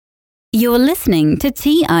You're listening to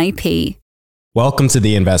TIP. Welcome to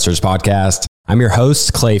the Investors Podcast. I'm your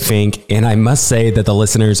host, Clay Fink, and I must say that the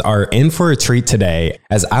listeners are in for a treat today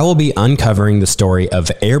as I will be uncovering the story of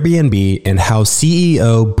Airbnb and how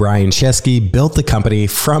CEO Brian Chesky built the company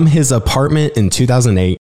from his apartment in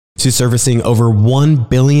 2008 to servicing over 1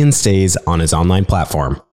 billion stays on his online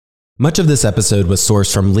platform. Much of this episode was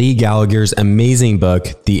sourced from Lee Gallagher's amazing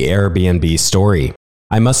book, The Airbnb Story.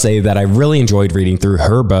 I must say that I really enjoyed reading through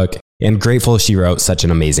her book and grateful she wrote such an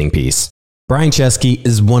amazing piece. Brian Chesky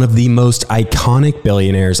is one of the most iconic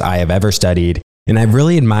billionaires I have ever studied, and I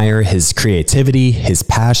really admire his creativity, his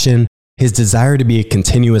passion, his desire to be a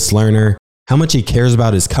continuous learner, how much he cares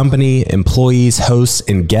about his company, employees, hosts,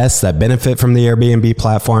 and guests that benefit from the Airbnb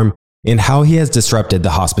platform, and how he has disrupted the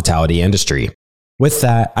hospitality industry. With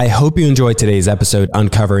that, I hope you enjoyed today's episode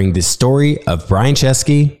uncovering the story of Brian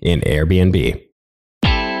Chesky and Airbnb.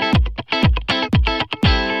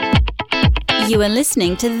 You are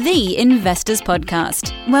listening to The Investors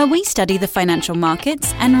Podcast, where we study the financial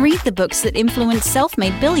markets and read the books that influence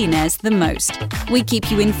self-made billionaires the most. We keep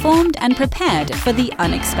you informed and prepared for the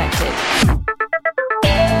unexpected.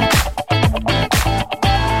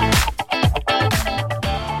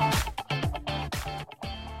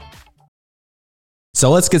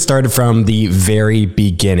 So let's get started from the very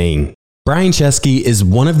beginning. Brian Chesky is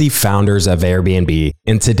one of the founders of Airbnb,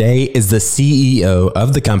 and today is the CEO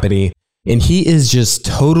of the company. And he is just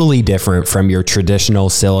totally different from your traditional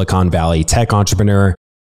Silicon Valley tech entrepreneur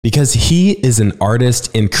because he is an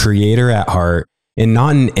artist and creator at heart and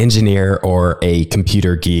not an engineer or a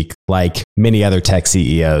computer geek like many other tech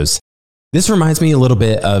CEOs. This reminds me a little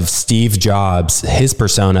bit of Steve Jobs, his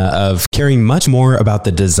persona of caring much more about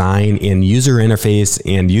the design and user interface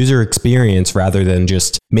and user experience rather than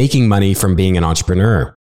just making money from being an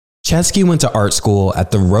entrepreneur. Chesky went to art school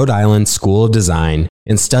at the Rhode Island School of Design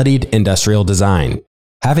and studied industrial design.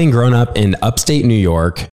 Having grown up in upstate New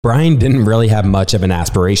York, Brian didn't really have much of an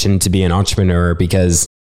aspiration to be an entrepreneur because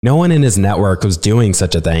no one in his network was doing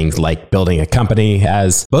such a thing like building a company,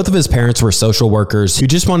 as both of his parents were social workers who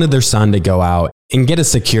just wanted their son to go out and get a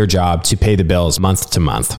secure job to pay the bills month to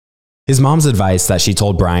month. His mom's advice that she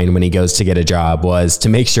told Brian when he goes to get a job was to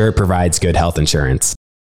make sure it provides good health insurance.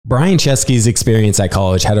 Brian Chesky's experience at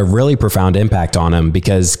college had a really profound impact on him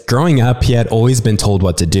because growing up, he had always been told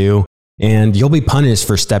what to do, and you'll be punished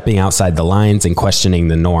for stepping outside the lines and questioning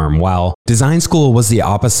the norm, while design school was the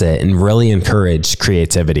opposite and really encouraged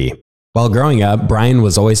creativity. While growing up, Brian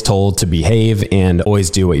was always told to behave and always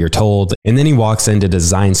do what you're told, and then he walks into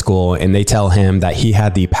design school and they tell him that he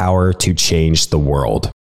had the power to change the world.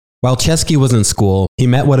 While Chesky was in school, he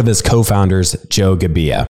met one of his co-founders, Joe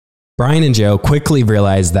Gebbia. Brian and Joe quickly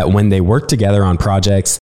realized that when they worked together on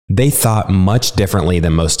projects, they thought much differently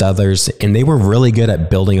than most others, and they were really good at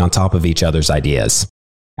building on top of each other's ideas.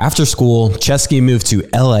 After school, Chesky moved to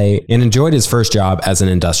LA and enjoyed his first job as an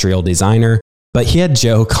industrial designer, but he had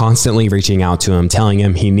Joe constantly reaching out to him, telling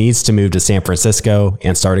him he needs to move to San Francisco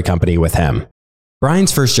and start a company with him.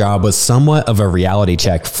 Brian's first job was somewhat of a reality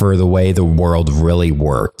check for the way the world really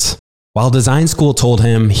worked. While design school told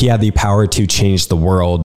him he had the power to change the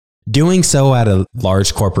world, doing so at a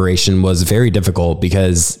large corporation was very difficult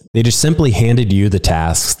because they just simply handed you the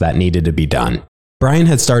tasks that needed to be done. Brian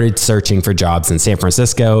had started searching for jobs in San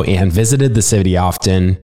Francisco and visited the city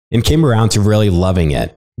often and came around to really loving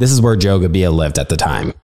it. This is where Joe Gebbia lived at the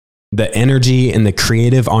time. The energy and the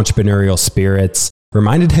creative entrepreneurial spirits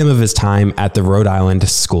reminded him of his time at the Rhode Island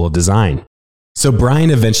School of Design. So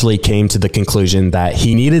Brian eventually came to the conclusion that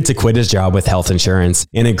he needed to quit his job with health insurance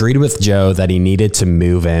and agreed with Joe that he needed to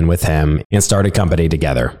move in with him and start a company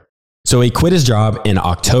together. So he quit his job in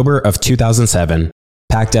October of 2007,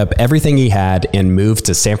 packed up everything he had, and moved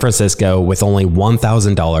to San Francisco with only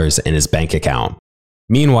 $1,000 in his bank account.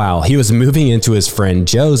 Meanwhile, he was moving into his friend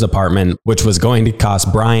Joe's apartment, which was going to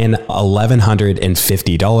cost Brian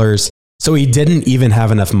 $1,150, so he didn't even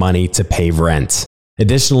have enough money to pay rent.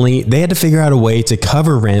 Additionally, they had to figure out a way to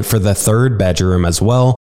cover rent for the third bedroom as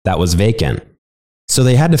well that was vacant. So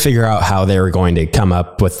they had to figure out how they were going to come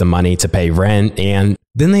up with the money to pay rent, and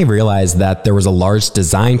then they realized that there was a large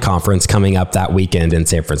design conference coming up that weekend in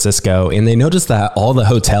San Francisco, and they noticed that all the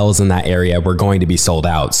hotels in that area were going to be sold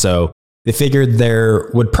out. So they figured there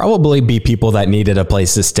would probably be people that needed a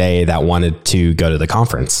place to stay that wanted to go to the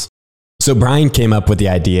conference. So Brian came up with the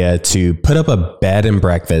idea to put up a bed and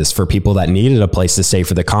breakfast for people that needed a place to stay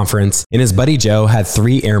for the conference, and his buddy Joe had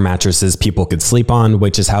 3 air mattresses people could sleep on,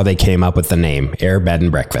 which is how they came up with the name, Air Bed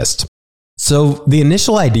and Breakfast. So the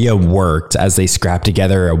initial idea worked as they scrapped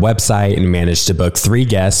together a website and managed to book 3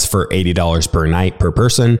 guests for $80 per night per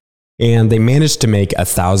person, and they managed to make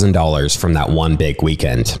 $1,000 from that one big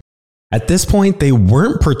weekend. At this point, they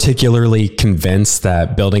weren't particularly convinced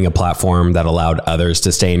that building a platform that allowed others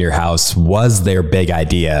to stay in your house was their big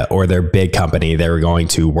idea or their big company they were going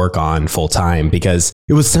to work on full time, because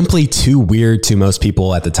it was simply too weird to most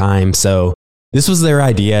people at the time. So this was their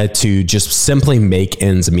idea to just simply make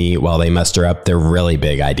ends meet while they muster up their really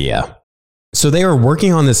big idea. So they were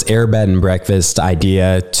working on this air bed and breakfast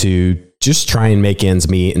idea to just try and make ends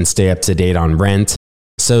meet and stay up to date on rent.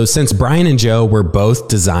 So since Brian and Joe were both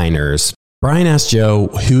designers, Brian asked Joe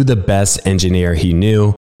who the best engineer he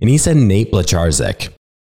knew, and he said Nate Blacharczyk.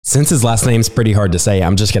 Since his last name's pretty hard to say,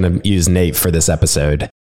 I'm just going to use Nate for this episode.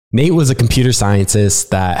 Nate was a computer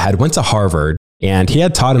scientist that had went to Harvard, and he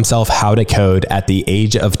had taught himself how to code at the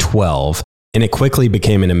age of 12, and it quickly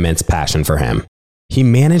became an immense passion for him. He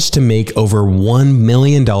managed to make over $1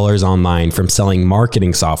 million online from selling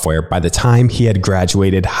marketing software by the time he had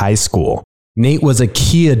graduated high school. Nate was a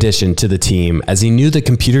key addition to the team as he knew the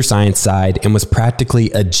computer science side and was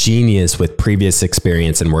practically a genius with previous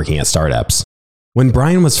experience in working at startups. When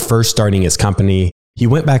Brian was first starting his company, he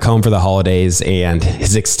went back home for the holidays and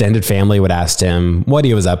his extended family would ask him what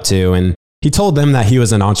he was up to, and he told them that he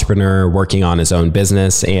was an entrepreneur working on his own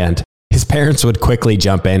business, and his parents would quickly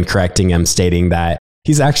jump in, correcting him, stating that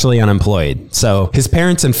he's actually unemployed. So his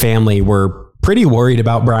parents and family were pretty worried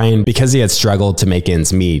about Brian because he had struggled to make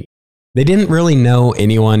ends meet. They didn't really know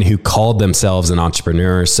anyone who called themselves an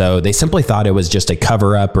entrepreneur, so they simply thought it was just a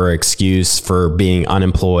cover-up or excuse for being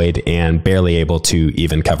unemployed and barely able to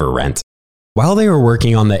even cover rent. While they were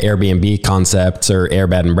working on the Airbnb concept or air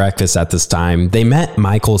bed and breakfast at this time, they met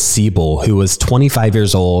Michael Siebel, who was 25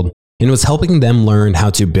 years old and was helping them learn how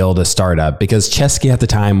to build a startup because Chesky at the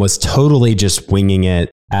time was totally just winging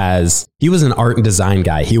it, as he was an art and design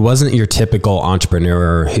guy. He wasn't your typical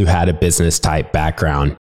entrepreneur who had a business type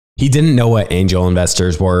background. He didn't know what angel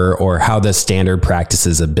investors were or how the standard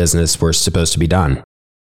practices of business were supposed to be done.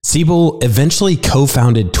 Siebel eventually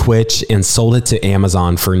co-founded Twitch and sold it to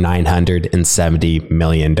Amazon for $970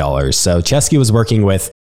 million. So Chesky was working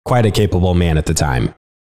with quite a capable man at the time.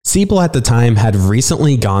 Siebel at the time had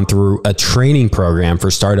recently gone through a training program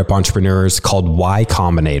for startup entrepreneurs called Y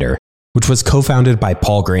Combinator, which was co-founded by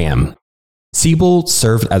Paul Graham. Siebel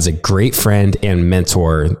served as a great friend and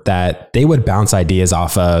mentor that they would bounce ideas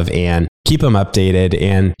off of and keep them updated,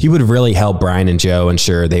 and he would really help Brian and Joe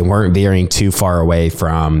ensure they weren't veering too far away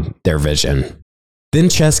from their vision. Then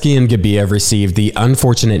Chesky and Gabia received the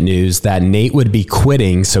unfortunate news that Nate would be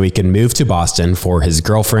quitting so he could move to Boston for his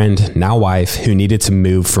girlfriend, now wife, who needed to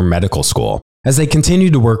move for medical school. As they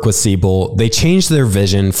continued to work with Siebel, they changed their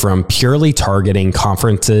vision from purely targeting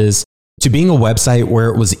conferences to being a website where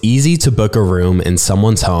it was easy to book a room in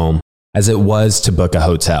someone's home as it was to book a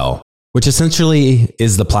hotel, which essentially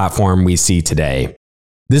is the platform we see today.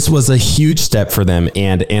 This was a huge step for them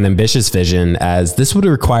and an ambitious vision, as this would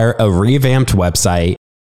require a revamped website,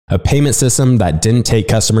 a payment system that didn't take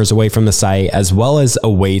customers away from the site, as well as a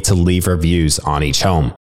way to leave reviews on each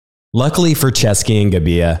home. Luckily for Chesky and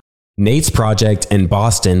Gabia, Nate's project in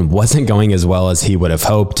Boston wasn't going as well as he would have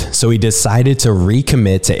hoped, so he decided to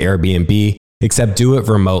recommit to Airbnb, except do it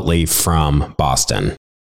remotely from Boston.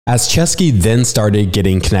 As Chesky then started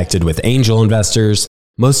getting connected with angel investors,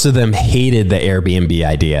 most of them hated the Airbnb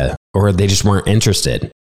idea, or they just weren't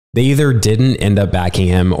interested. They either didn't end up backing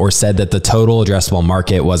him or said that the total addressable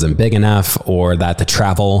market wasn't big enough, or that the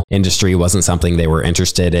travel industry wasn't something they were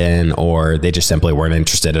interested in, or they just simply weren't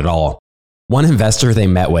interested at all. One investor they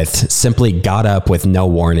met with simply got up with no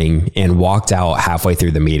warning and walked out halfway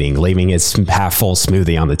through the meeting, leaving his half-full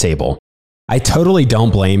smoothie on the table. I totally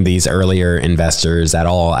don't blame these earlier investors at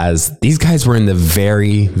all, as these guys were in the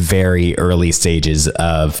very, very early stages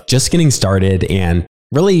of just getting started and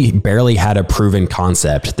really barely had a proven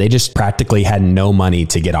concept. They just practically had no money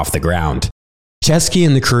to get off the ground. Chesky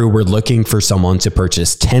and the crew were looking for someone to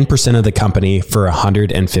purchase 10% of the company for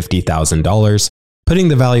 $150,000, putting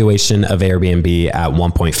the valuation of Airbnb at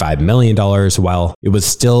 $1.5 million while it was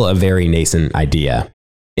still a very nascent idea.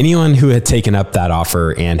 Anyone who had taken up that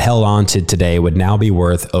offer and held on to today would now be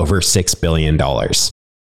worth over $6 billion.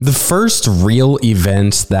 The first real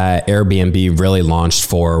event that Airbnb really launched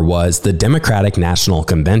for was the Democratic National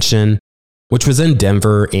Convention, which was in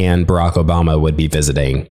Denver and Barack Obama would be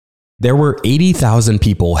visiting. There were 80,000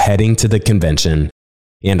 people heading to the convention,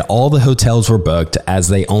 and all the hotels were booked as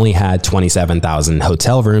they only had 27,000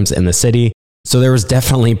 hotel rooms in the city, so there was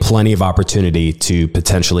definitely plenty of opportunity to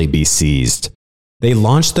potentially be seized. They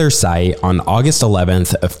launched their site on August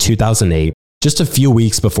 11th of 2008, just a few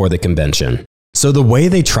weeks before the convention. So the way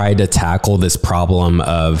they tried to tackle this problem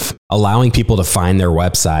of allowing people to find their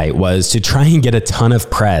website was to try and get a ton of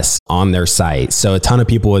press on their site. So a ton of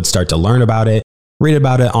people would start to learn about it, read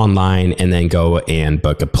about it online, and then go and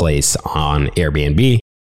book a place on Airbnb.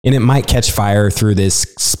 And it might catch fire through this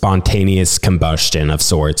spontaneous combustion of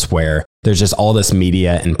sorts where there's just all this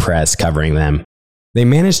media and press covering them. They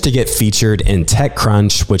managed to get featured in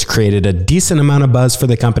TechCrunch, which created a decent amount of buzz for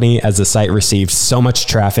the company as the site received so much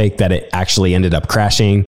traffic that it actually ended up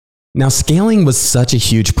crashing. Now, scaling was such a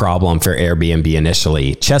huge problem for Airbnb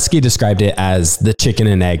initially. Chesky described it as the chicken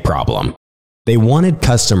and egg problem. They wanted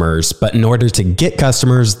customers, but in order to get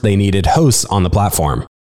customers, they needed hosts on the platform.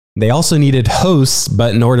 They also needed hosts,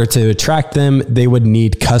 but in order to attract them, they would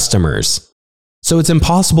need customers. So it's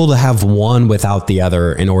impossible to have one without the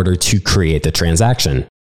other in order to create the transaction.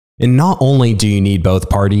 And not only do you need both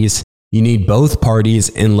parties, you need both parties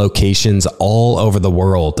in locations all over the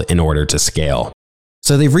world in order to scale.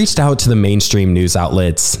 So they've reached out to the mainstream news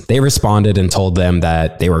outlets. They responded and told them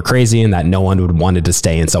that they were crazy and that no one would wanted to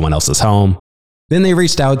stay in someone else's home. Then they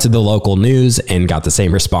reached out to the local news and got the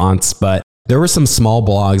same response, but there were some small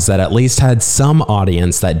blogs that at least had some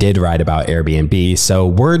audience that did write about Airbnb, so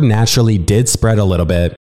word naturally did spread a little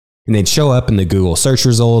bit, and they'd show up in the Google search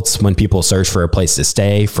results when people search for a place to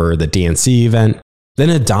stay for the DNC event. Then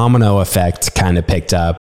a domino effect kind of picked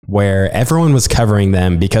up, where everyone was covering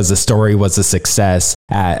them because the story was a success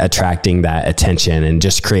at attracting that attention and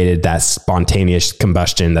just created that spontaneous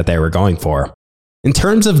combustion that they were going for. In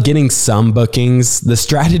terms of getting some bookings, the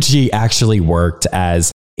strategy actually worked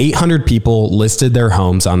as 800 people listed their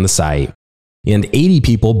homes on the site, and 80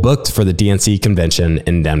 people booked for the DNC convention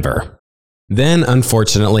in Denver. Then,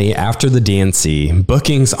 unfortunately, after the DNC,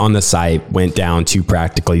 bookings on the site went down to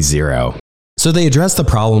practically zero. So they addressed the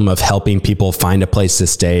problem of helping people find a place to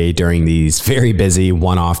stay during these very busy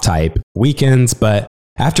one-off type weekends, but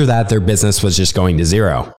after that, their business was just going to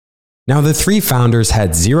zero. Now, the three founders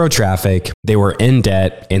had zero traffic, they were in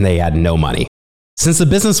debt, and they had no money. Since the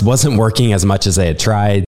business wasn't working as much as they had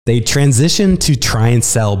tried, they transitioned to try and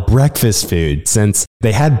sell breakfast food since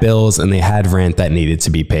they had bills and they had rent that needed to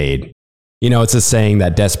be paid. You know, it's a saying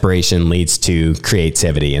that desperation leads to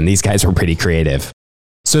creativity, and these guys were pretty creative.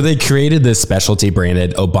 So they created this specialty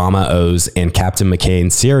branded Obama O's and Captain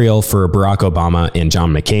McCain cereal for Barack Obama and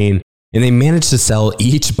John McCain, and they managed to sell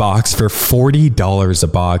each box for $40 a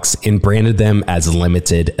box and branded them as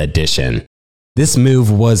limited edition. This move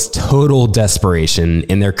was total desperation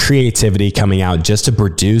and their creativity coming out just to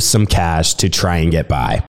produce some cash to try and get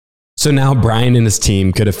by. So now Brian and his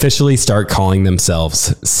team could officially start calling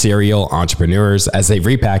themselves serial entrepreneurs as they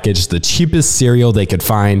repackaged the cheapest cereal they could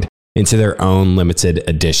find into their own limited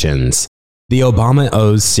editions. The Obama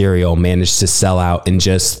O's cereal managed to sell out in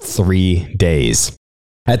just 3 days.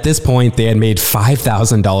 At this point, they had made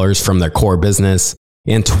 $5,000 from their core business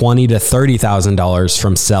and $20,000 to $30,000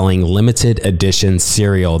 from selling limited edition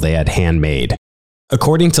cereal they had handmade.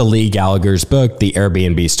 According to Lee Gallagher's book, The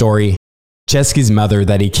Airbnb Story, Chesky's mother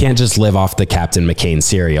that he can't just live off the Captain McCain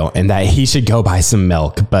cereal and that he should go buy some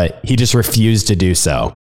milk, but he just refused to do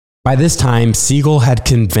so. By this time, Siegel had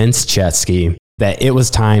convinced Chesky that it was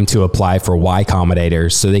time to apply for Y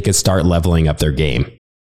Combinator so they could start leveling up their game.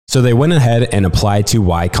 So they went ahead and applied to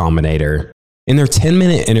Y Combinator. In their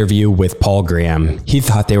 10-minute interview with Paul Graham, he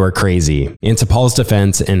thought they were crazy. And to Paul's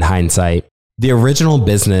defense, in hindsight, the original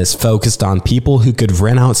business focused on people who could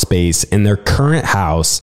rent out space in their current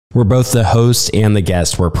house where both the host and the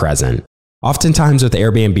guest were present. Oftentimes with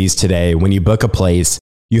Airbnbs today, when you book a place,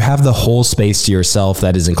 you have the whole space to yourself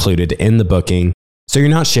that is included in the booking, so you're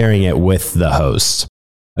not sharing it with the host.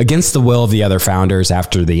 Against the will of the other founders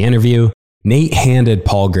after the interview, Nate handed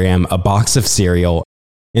Paul Graham a box of cereal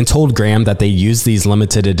and told Graham that they used these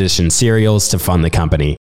limited edition cereals to fund the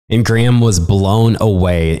company. And Graham was blown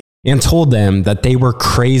away and told them that they were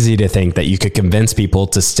crazy to think that you could convince people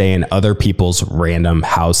to stay in other people's random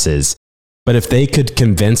houses. But if they could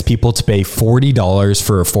convince people to pay $40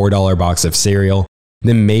 for a $4 box of cereal,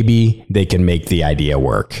 then maybe they can make the idea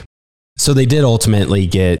work. So they did ultimately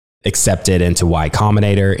get accepted into Y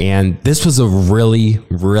Combinator, and this was a really,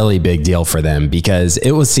 really big deal for them because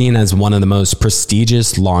it was seen as one of the most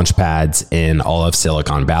prestigious launch pads in all of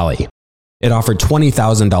Silicon Valley. It offered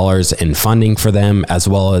 $20,000 in funding for them, as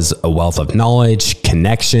well as a wealth of knowledge,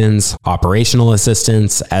 connections, operational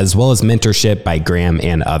assistance, as well as mentorship by Graham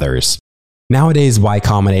and others. Nowadays, Y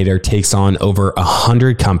Combinator takes on over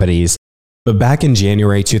 100 companies, but back in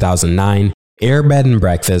January 2009, Air Bed and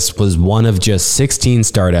Breakfast was one of just 16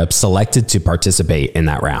 startups selected to participate in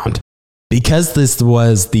that round. Because this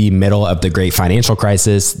was the middle of the great financial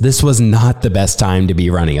crisis, this was not the best time to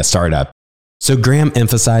be running a startup. So Graham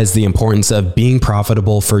emphasized the importance of being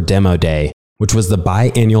profitable for Demo Day, which was the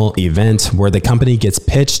biannual event where the company gets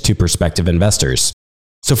pitched to prospective investors.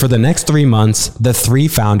 So for the next 3 months, the 3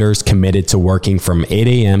 founders committed to working from 8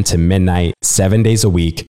 a.m. to midnight, 7 days a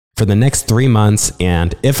week for the next 3 months.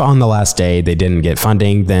 And if on the last day they didn't get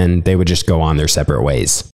funding, then they would just go on their separate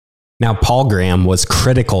ways. Now, Paul Graham was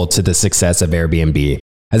critical to the success of Airbnb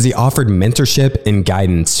as he offered mentorship and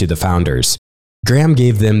guidance to the founders. Graham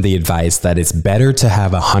gave them the advice that it's better to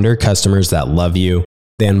have 100 customers that love you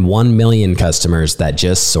than 1 million customers that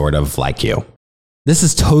just sort of like you. This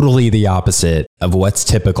is totally the opposite of what's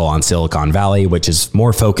typical on Silicon Valley, which is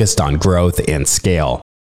more focused on growth and scale.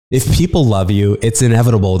 If people love you, it's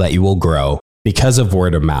inevitable that you will grow because of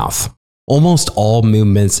word of mouth. Almost all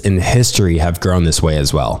movements in history have grown this way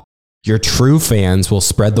as well. Your true fans will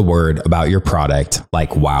spread the word about your product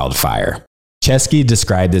like wildfire. Chesky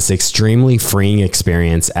described this extremely freeing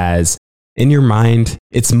experience as, in your mind,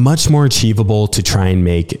 it's much more achievable to try and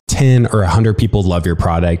make 10 or 100 people love your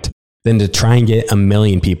product than to try and get 1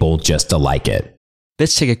 million people just to like it.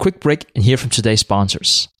 Let's take a quick break and hear from today's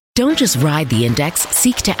sponsors. Don't just ride the index,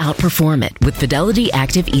 seek to outperform it with Fidelity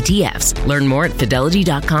Active ETFs. Learn more at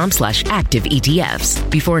fidelity.com/active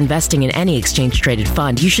ETFs. Before investing in any exchange-traded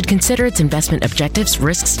fund, you should consider its investment objectives,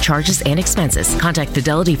 risks, charges, and expenses. Contact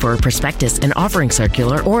Fidelity for a prospectus, an offering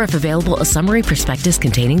circular, or if available, a summary prospectus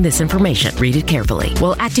containing this information. Read it carefully.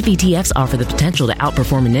 While active ETFs offer the potential to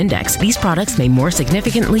outperform an index, these products may more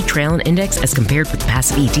significantly trail an index as compared with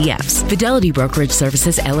passive ETFs. Fidelity Brokerage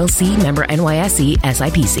Services, LLC, member NYSE,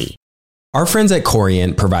 SIPC. Our friends at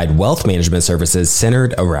Corient provide wealth management services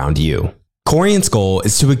centered around you. Corient's goal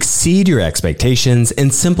is to exceed your expectations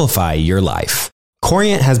and simplify your life.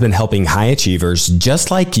 Corient has been helping high achievers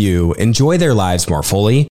just like you enjoy their lives more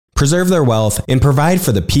fully, preserve their wealth, and provide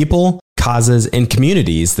for the people, causes, and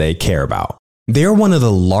communities they care about. They're one of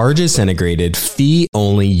the largest integrated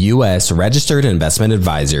fee-only U.S. registered investment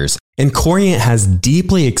advisors, and Corient has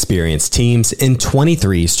deeply experienced teams in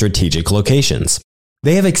 23 strategic locations.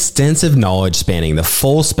 They have extensive knowledge spanning the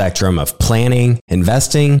full spectrum of planning,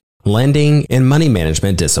 investing, lending, and money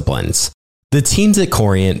management disciplines. The teams at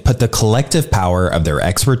Corient put the collective power of their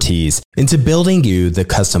expertise into building you the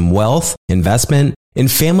custom wealth, investment, and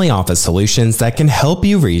family office solutions that can help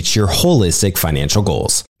you reach your holistic financial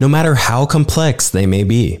goals, no matter how complex they may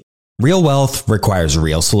be. Real wealth requires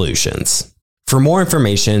real solutions. For more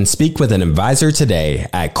information, speak with an advisor today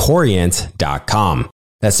at corient.com.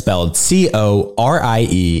 That's spelled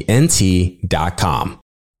Corient.com.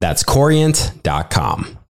 That's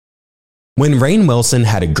Corient.com. When Rainn Wilson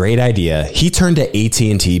had a great idea, he turned to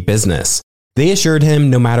AT&T Business. They assured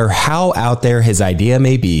him no matter how out there his idea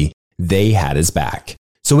may be, they had his back.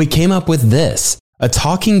 So we came up with this, a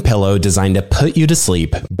talking pillow designed to put you to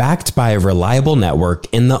sleep, backed by a reliable network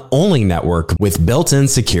and the only network with built-in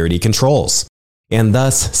security controls. And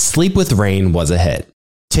thus, Sleep with Rainn was a hit.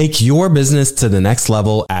 Take your business to the next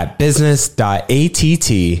level at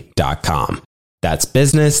business.att.com. That's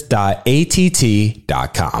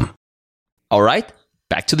business.att.com. All right,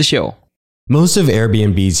 back to the show. Most of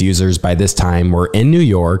Airbnb's users by this time were in New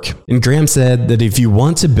York, and Graham said that if you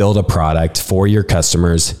want to build a product for your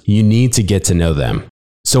customers, you need to get to know them.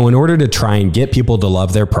 So in order to try and get people to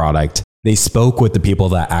love their product, they spoke with the people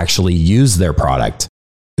that actually use their product.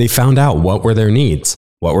 They found out what were their needs.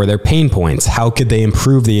 What were their pain points? How could they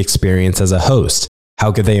improve the experience as a host?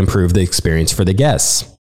 How could they improve the experience for the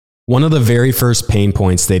guests? One of the very first pain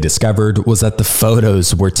points they discovered was that the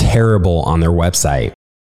photos were terrible on their website.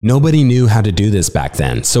 Nobody knew how to do this back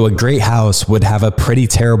then, so a great house would have a pretty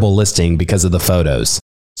terrible listing because of the photos.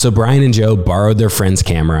 So Brian and Joe borrowed their friend's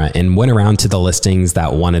camera and went around to the listings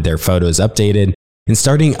that wanted their photos updated and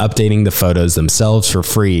started updating the photos themselves for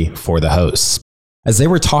free for the hosts. As they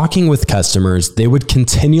were talking with customers, they would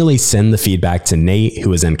continually send the feedback to Nate,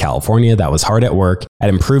 who was in California, that was hard at work at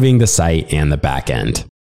improving the site and the back end.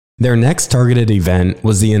 Their next targeted event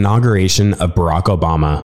was the inauguration of Barack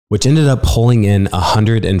Obama, which ended up pulling in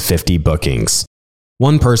 150 bookings.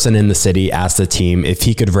 One person in the city asked the team if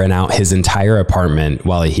he could rent out his entire apartment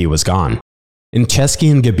while he was gone. And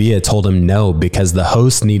Chesky and Gabia told him no because the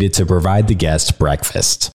host needed to provide the guest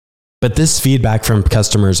breakfast. But this feedback from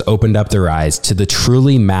customers opened up their eyes to the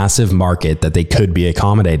truly massive market that they could be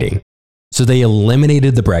accommodating. So they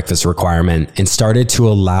eliminated the breakfast requirement and started to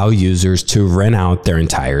allow users to rent out their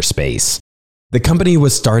entire space. The company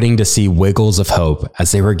was starting to see wiggles of hope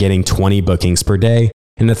as they were getting 20 bookings per day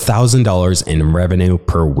and $1,000 in revenue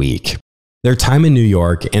per week. Their time in New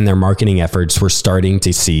York and their marketing efforts were starting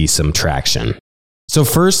to see some traction. So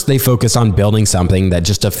first, they focused on building something that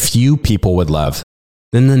just a few people would love.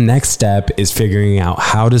 then the next step is figuring out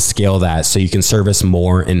how to scale that so you can service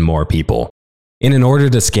more and more people. And in order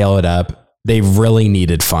to scale it up, they really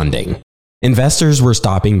needed funding. Investors were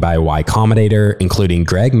stopping by Y Combinator, including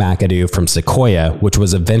Greg McAdoo from Sequoia, which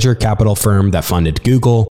was a venture capital firm that funded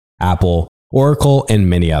Google, Apple, Oracle, and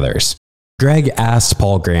many others. Greg asked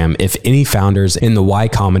Paul Graham if any founders in the Y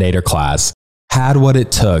Combinator class had what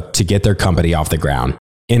it took to get their company off the ground,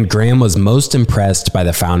 and Graham was most impressed by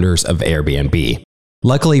the founders of Airbnb.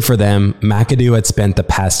 Luckily for them, McAdoo had spent the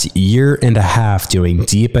past year and a half doing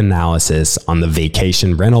deep analysis on the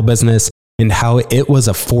vacation rental business and how it was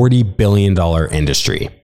a $40 billion industry.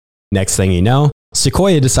 Next thing you know,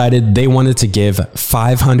 Sequoia decided they wanted to give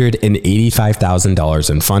 $585,000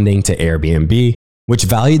 in funding to Airbnb, which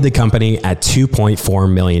valued the company at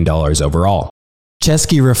 $2.4 million overall.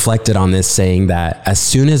 Chesky reflected on this, saying that as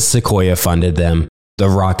soon as Sequoia funded them, the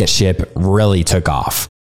rocket ship really took off.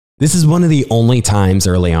 This is one of the only times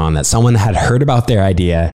early on that someone had heard about their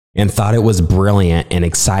idea and thought it was brilliant and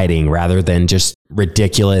exciting rather than just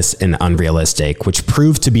ridiculous and unrealistic, which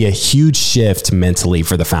proved to be a huge shift mentally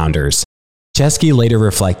for the founders. Chesky later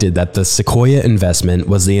reflected that the Sequoia investment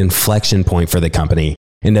was the inflection point for the company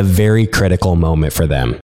and a very critical moment for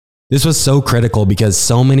them. This was so critical because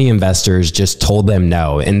so many investors just told them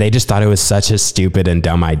no, and they just thought it was such a stupid and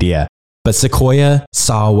dumb idea. But Sequoia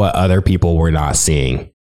saw what other people were not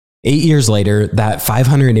seeing. 8 years later, that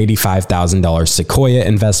 $585,000 Sequoia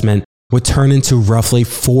investment would turn into roughly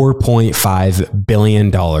 $4.5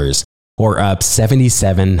 billion, or up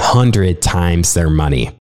 7,700 times their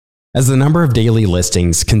money. As the number of daily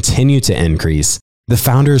listings continued to increase, the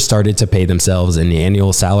founders started to pay themselves an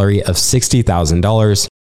annual salary of $60,000,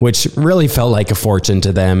 which really felt like a fortune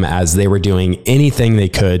to them as they were doing anything they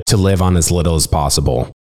could to live on as little as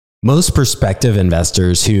possible. Most prospective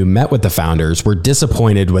investors who met with the founders were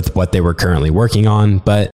disappointed with what they were currently working on,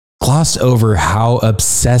 but glossed over how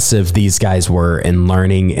obsessive these guys were in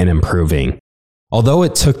learning and improving. Although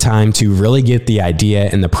it took time to really get the idea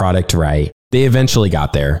and the product right, they eventually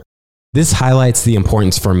got there. This highlights the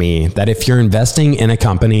importance for me that if you're investing in a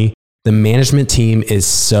company, the management team is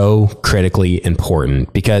so critically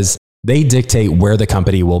important because they dictate where the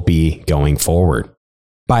company will be going forward.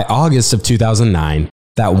 By August of 2009,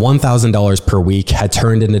 that $1,000 per week had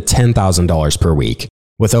turned into $10,000 per week,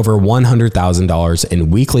 with over $100,000 in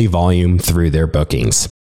weekly volume through their bookings.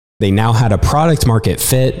 They now had a product market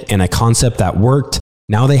fit and a concept that worked.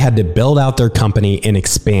 Now they had to build out their company and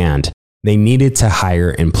expand. They needed to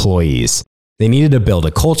hire employees. They needed to build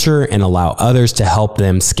a culture and allow others to help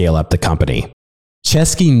them scale up the company.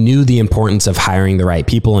 Chesky knew the importance of hiring the right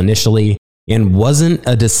people initially and wasn't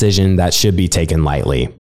a decision that should be taken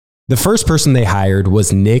lightly. The first person they hired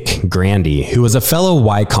was Nick Grandy, who was a fellow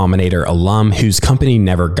Y Combinator alum whose company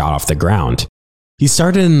never got off the ground. He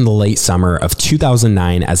started in the late summer of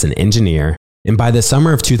 2009 as an engineer, and by the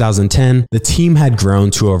summer of 2010, the team had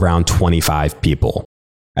grown to around 25 people.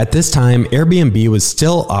 At this time, Airbnb was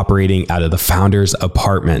still operating out of the founder's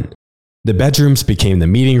apartment. The bedrooms became the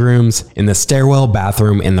meeting rooms, and the stairwell,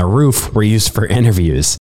 bathroom, and the roof were used for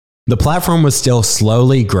interviews. The platform was still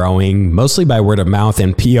slowly growing, mostly by word of mouth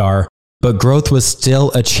and PR, but growth was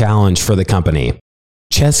still a challenge for the company.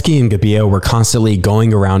 Chesky and Gabia were constantly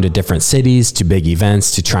going around to different cities to big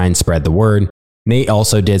events to try and spread the word. Nate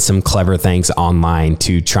also did some clever things online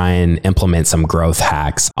to try and implement some growth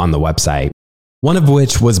hacks on the website, one of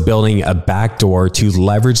which was building a backdoor to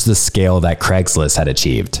leverage the scale that Craigslist had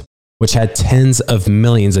achieved, which had tens of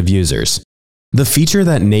millions of users. The feature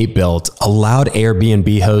that Nate built allowed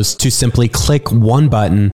Airbnb hosts to simply click one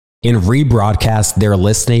button and rebroadcast their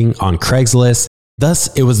listing on Craigslist.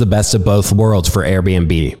 Thus, it was the best of both worlds for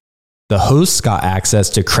Airbnb. The hosts got access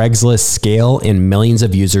to Craigslist scale and millions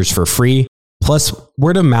of users for free, plus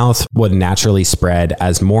word of mouth would naturally spread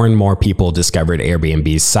as more and more people discovered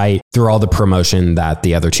Airbnb's site through all the promotion that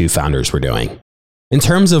the other two founders were doing. In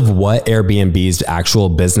terms of what Airbnb's actual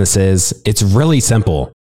business is, it's really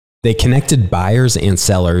simple. They connected buyers and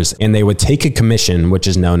sellers, and they would take a commission, which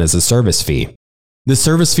is known as a service fee. The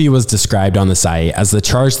service fee was described on the site as the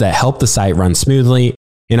charge that helped the site run smoothly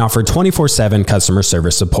and offered 24/7 customer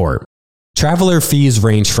service support. Traveler fees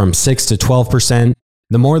ranged from 6 to 12%.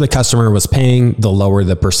 The more the customer was paying, the lower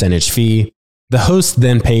the percentage fee. The host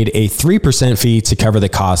then paid a 3% fee to cover the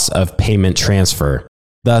costs of payment transfer.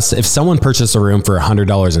 Thus, if someone purchased a room for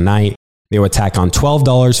 $100 a night, they would tack on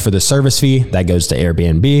 $12 for the service fee that goes to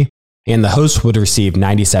Airbnb, and the host would receive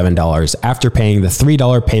 $97 after paying the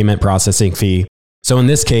 $3 payment processing fee. So in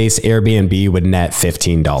this case, Airbnb would net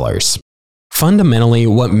 $15. Fundamentally,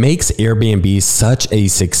 what makes Airbnb such a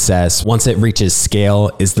success once it reaches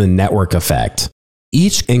scale is the network effect.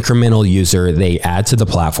 Each incremental user they add to the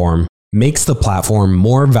platform makes the platform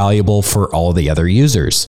more valuable for all the other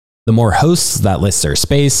users. The more hosts that list their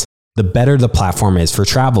space, the better the platform is for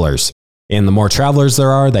travelers. And the more travelers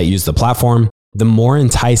there are that use the platform, the more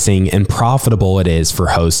enticing and profitable it is for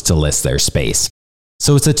hosts to list their space.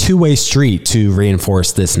 So it's a two-way street to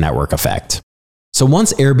reinforce this network effect. So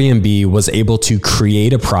once Airbnb was able to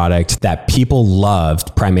create a product that people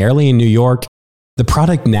loved, primarily in New York, the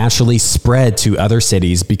product naturally spread to other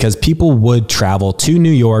cities because people would travel to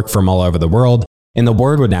New York from all over the world, and the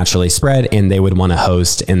word would naturally spread and they would want to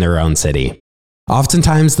host in their own city.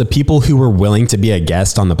 Oftentimes, the people who were willing to be a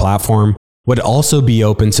guest on the platform would also be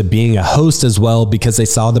open to being a host as well because they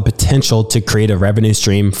saw the potential to create a revenue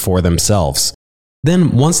stream for themselves.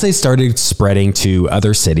 Then, once they started spreading to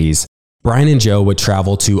other cities, Brian and Joe would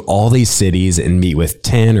travel to all these cities and meet with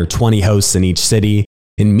 10 or 20 hosts in each city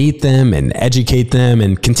and meet them and educate them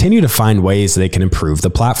and continue to find ways they can improve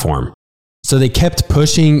the platform. So they kept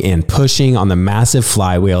pushing and pushing on the massive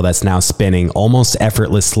flywheel that's now spinning almost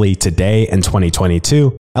effortlessly today in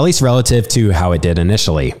 2022, at least relative to how it did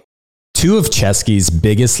initially. Two of Chesky's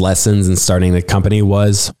biggest lessons in starting the company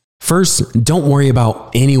was, first, don't worry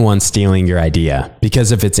about anyone stealing your idea,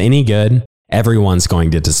 because if it's any good, everyone's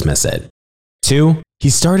going to dismiss it. Two, he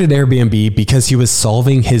started Airbnb because he was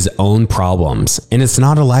solving his own problems, and it's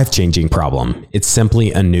not a life-changing problem. It's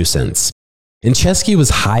simply a nuisance. And Chesky was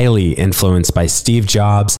highly influenced by Steve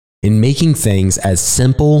Jobs in making things as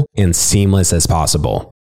simple and seamless as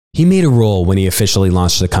possible. He made a rule when he officially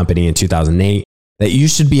launched the company in 2008 that you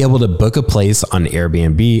should be able to book a place on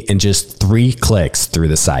Airbnb in just 3 clicks through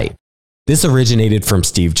the site. This originated from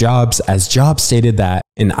Steve Jobs, as Jobs stated that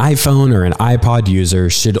an iPhone or an iPod user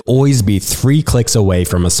should always be 3 clicks away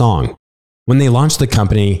from a song. When they launched the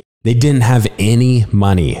company, they didn't have any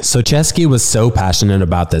money, so Chesky was so passionate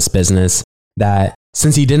about this business that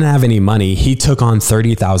since he didn't have any money, he took on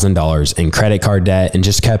 $30,000 in credit card debt and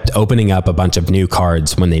just kept opening up a bunch of new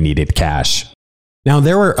cards when they needed cash. Now,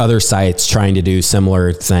 there were other sites trying to do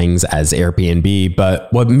similar things as Airbnb,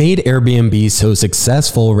 but what made Airbnb so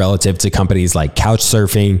successful relative to companies like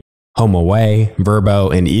Couchsurfing, HomeAway,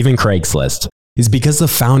 Vrbo, and even Craigslist is because the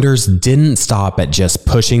founders didn't stop at just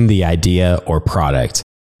pushing the idea or product.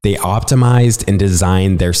 They optimized and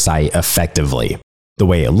designed their site effectively. The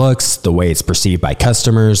way it looks, the way it's perceived by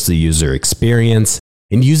customers, the user experience,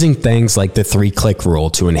 and using things like the 3-click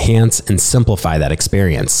rule to enhance and simplify that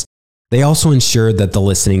experience. They also ensured that the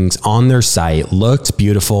listings on their site looked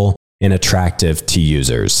beautiful and attractive to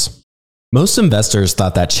users. Most investors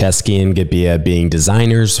thought that Chesky and Gabia being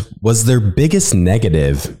designers was their biggest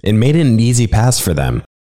negative and made it an easy pass for them.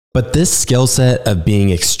 But this skill set of being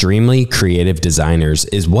extremely creative designers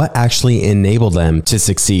is what actually enabled them to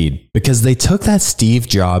succeed, because they took that Steve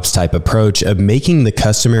Jobs type approach of making the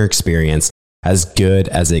customer experience as good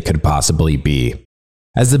as it could possibly be.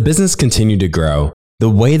 As the business continued to grow, the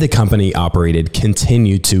way the company operated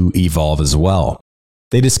continued to evolve as well.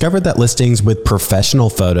 They discovered that listings with professional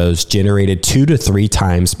photos generated 2 to 3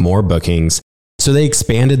 times more bookings, so they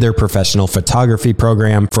expanded their professional photography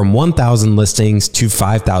program from 1,000 listings to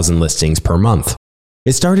 5,000 listings per month.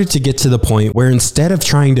 It started to get to the point where instead of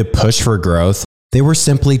trying to push for growth, they were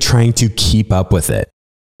simply trying to keep up with it.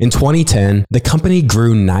 In 2010, the company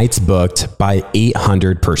grew nights booked by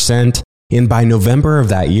 800%, and by November of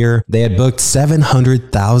that year, they had booked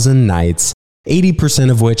 700,000 nights, 80%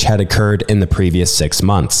 of which had occurred in the previous 6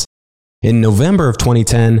 months. In November of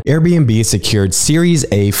 2010, Airbnb secured Series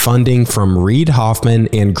A funding from Reid Hoffman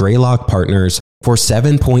and Greylock Partners for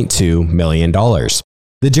 $7.2 million.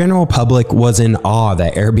 The general public was in awe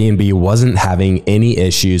that Airbnb wasn't having any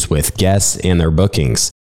issues with guests and their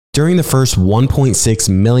bookings. During the first 1.6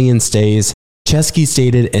 million stays, Chesky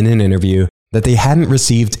stated in an interview that they hadn't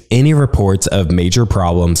received any reports of major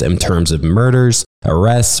problems in terms of murders,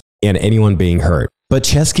 arrests, and anyone being hurt. But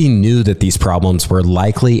Chesky knew that these problems were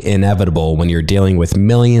likely inevitable when you're dealing with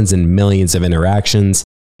millions and millions of interactions,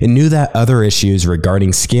 and knew that other issues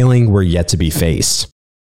regarding scaling were yet to be faced.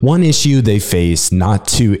 One issue they faced, not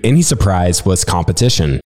to any surprise, was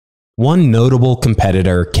competition. One notable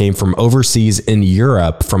competitor came from overseas in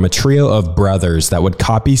Europe from a trio of brothers that would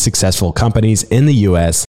copy successful companies in the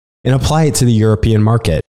US and apply it to the European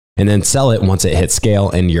market, and then sell it once it hit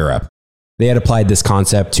scale in Europe. They had applied this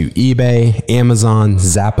concept to eBay, Amazon,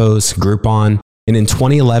 Zappos, Groupon, and in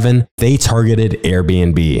 2011, they targeted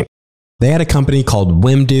Airbnb. They had a company called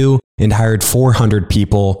Wimdu and hired 400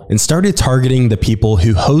 people and started targeting the people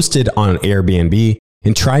who hosted on Airbnb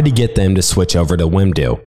and tried to get them to switch over to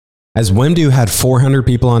Wimdu. As Wimdu had 400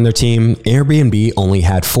 people on their team, Airbnb only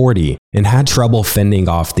had 40 and had trouble fending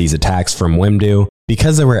off these attacks from Wimdu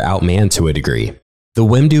because they were outmanned to a degree. The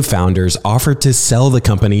Wimdu founders offered to sell the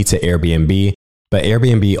company to Airbnb, but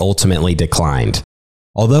Airbnb ultimately declined.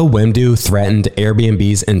 Although Wimdu threatened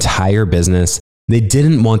Airbnb's entire business, they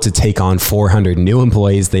didn't want to take on 400 new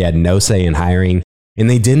employees they had no say in hiring, and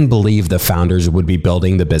they didn't believe the founders would be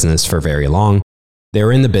building the business for very long. They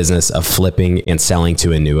were in the business of flipping and selling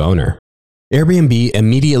to a new owner. Airbnb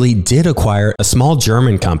immediately did acquire a small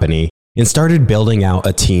German company and started building out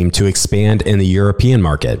a team to expand in the European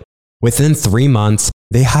market. Within 3 months,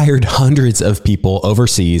 they hired hundreds of people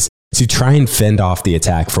overseas to try and fend off the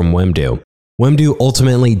attack from Wimdu. Wimdu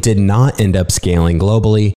ultimately did not end up scaling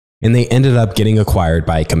globally, and they ended up getting acquired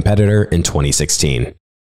by a competitor in 2016.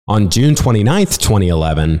 On June 29,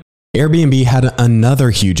 2011, Airbnb had another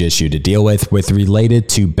huge issue to deal with related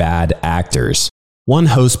to bad actors. One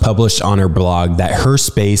host published on her blog that her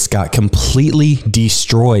space got completely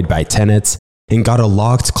destroyed by tenants and got a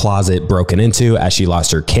locked closet broken into as she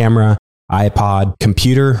lost her camera, iPod,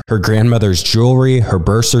 computer, her grandmother's jewelry, her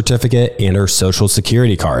birth certificate, and her social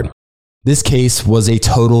security card. This case was a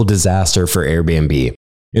total disaster for Airbnb.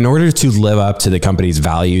 In order to live up to the company's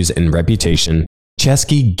values and reputation,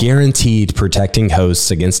 Chesky guaranteed protecting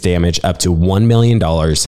hosts against damage up to $1 million,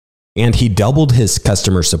 and he doubled his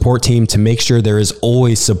customer support team to make sure there is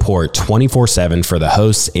always support 24/7 for the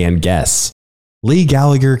hosts and guests. Lee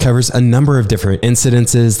Gallagher covers a number of different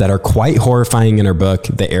incidences that are quite horrifying in her book,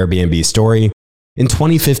 The Airbnb Story. In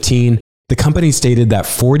 2015, the company stated that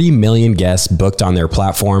 40 million guests booked on their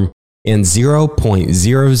platform, and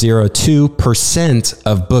 0.002%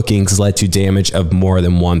 of bookings led to damage of more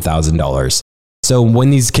than $1,000. So when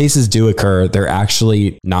these cases do occur, they're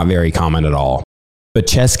actually not very common at all. But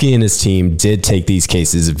Chesky and his team did take these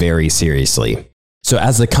cases very seriously. So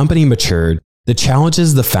as the company matured, the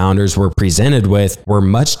challenges the founders were presented with were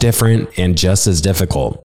much different and just as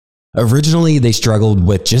difficult. Originally, they struggled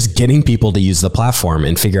with just getting people to use the platform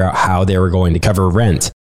and figure out how they were going to cover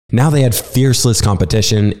rent. Now they had fierceless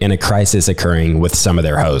competition and a crisis occurring with some of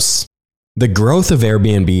their hosts. The growth of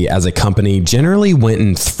Airbnb as a company generally went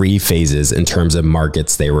in 3 phases in terms of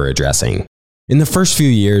markets they were addressing. In the first few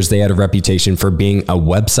years, they had a reputation for being a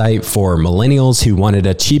website for millennials who wanted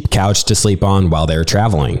a cheap couch to sleep on while they were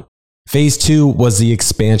traveling. Phase 2 was the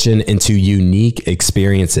expansion into unique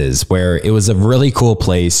experiences, where it was a really cool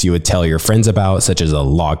place you would tell your friends about, such as a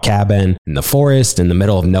log cabin in the forest in the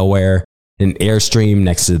middle of nowhere, an Airstream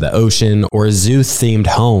next to the ocean, or a zoo-themed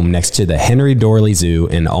home next to the Henry Dorley Zoo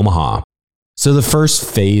in Omaha. So the first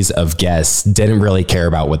phase of guests didn't really care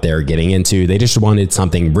about what they were getting into. They just wanted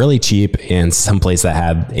something really cheap and someplace that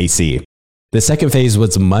had AC. The second phase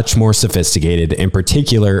was much more sophisticated, in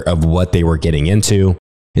particular of what they were getting into.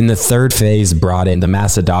 And the third phase brought in the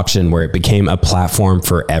mass adoption where it became a platform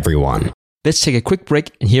for everyone. Let's take a quick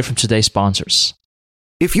break and hear from today's sponsors.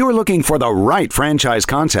 If you're looking for the right franchise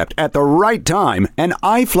concept at the right time, an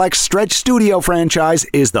iFlex Stretch Studio franchise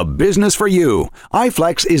is the business for you.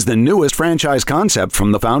 iFlex is the newest franchise concept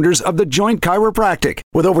from the founders of The Joint Chiropractic.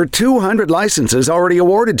 With over 200 licenses already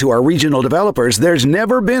awarded to our regional developers, there's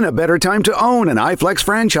never been a better time to own an iFlex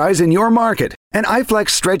franchise in your market. An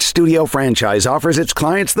iFlex Stretch Studio franchise offers its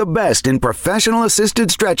clients the best in professional assisted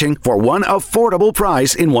stretching for one affordable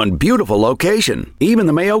price in one beautiful location. Even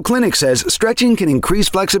the Mayo Clinic says stretching can increase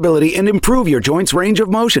flexibility and improve your joints' range of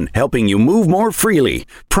motion, helping you move more freely.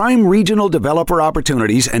 Prime regional developer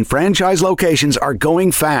opportunities and franchise locations are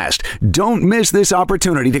going fast. Don't miss this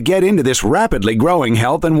opportunity to get into this rapidly growing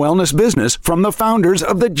health and wellness business from the founders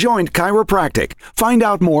of The Joint Chiropractic. Find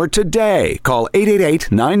out more today. Call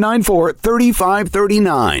 888-994-3539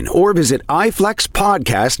 or visit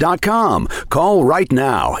iflexpodcast.com. Call right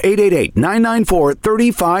now,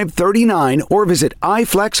 888-994-3539 or visit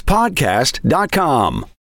iflexpodcast.com.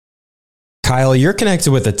 Kyle, you're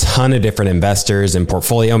connected with a ton of different investors and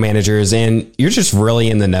portfolio managers, and you're just really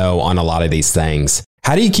in the know on a lot of these things.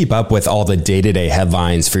 How do you keep up with all the day-to-day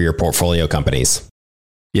headlines for your portfolio companies?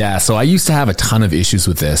 Yeah, so I used to have a ton of issues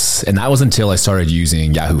with this, and that was until I started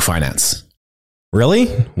using Yahoo Finance. Really?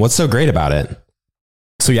 What's so great about it?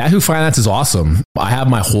 So Yahoo Finance is awesome. I have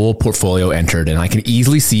my whole portfolio entered and I can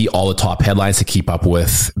easily see all the top headlines to keep up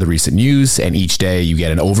with the recent news. And each day you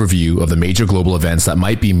get an overview of the major global events that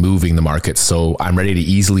might be moving the market. So I'm ready to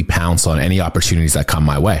easily pounce on any opportunities that come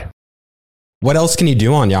my way. What else can you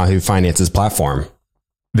do on Yahoo Finance's platform?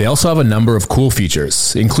 They also have a number of cool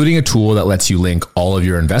features, including a tool that lets you link all of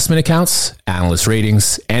your investment accounts, analyst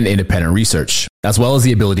ratings, and independent research, as well as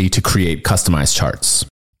the ability to create customized charts.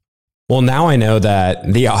 Well, now I know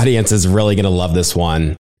that the audience is really going to love this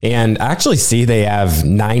one. And I actually see they have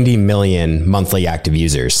 90 million monthly active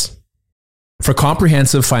users. For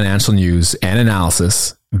comprehensive financial news and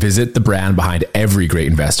analysis, visit the brand behind every great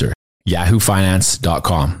investor,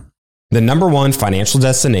 yahoofinance.com. The number one financial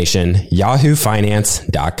destination,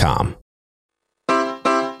 yahoofinance.com.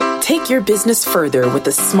 Take your business further with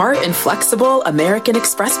the smart and flexible American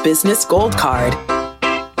Express Business Gold Card.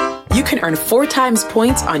 You can earn 4 times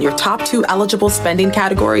points on your top 2 eligible spending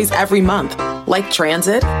categories every month, like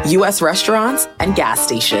transit, U.S. restaurants, and gas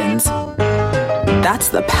stations. That's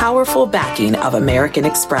the powerful backing of American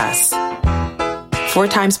Express. 4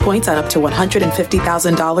 times points on up to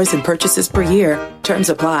 $150,000 in purchases per year. Terms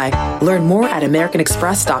apply. Learn more at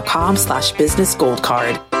americanexpress.com/business gold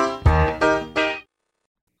card.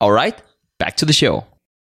 All right, back to the show.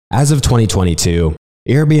 As of 2022,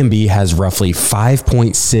 Airbnb has roughly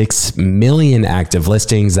 5.6 million active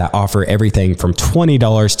listings that offer everything from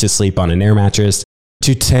 $20 to sleep on an air mattress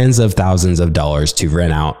to tens of thousands of dollars to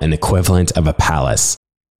rent out an equivalent of a palace.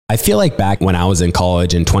 I feel like back when I was in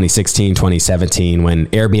college in 2016, 2017, when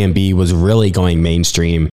Airbnb was really going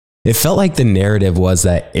mainstream, it felt like the narrative was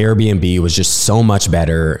that Airbnb was just so much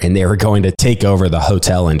better and they were going to take over the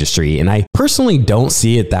hotel industry. And I personally don't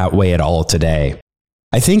see it that way at all today.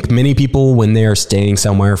 I think many people, when they're staying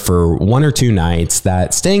somewhere for 1 or 2 nights,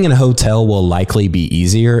 that staying in a hotel will likely be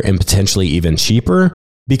easier and potentially even cheaper,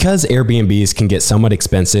 because Airbnbs can get somewhat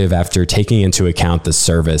expensive after taking into account the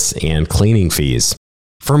service and cleaning fees.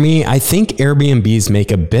 For me, I think Airbnbs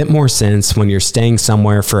make a bit more sense when you're staying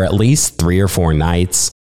somewhere for at least 3 or 4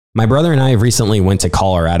 nights. My brother and I recently went to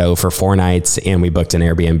Colorado for 4 nights and we booked an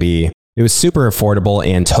Airbnb. It was super affordable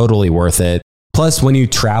and totally worth it. Plus, when you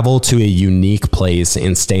travel to a unique place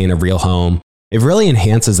and stay in a real home, it really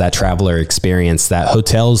enhances that traveler experience that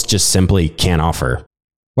hotels just simply can't offer.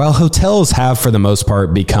 While hotels have, for the most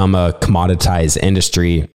part, become a commoditized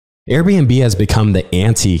industry, Airbnb has become the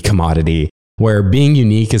anti-commodity, where being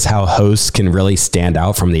unique is how hosts can really stand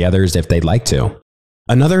out from the others if they'd like to.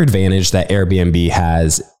 Another advantage that Airbnb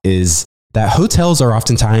has is that hotels are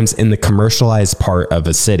oftentimes in the commercialized part of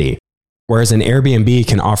a city, whereas an Airbnb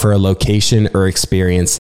can offer a location or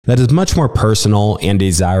experience that is much more personal and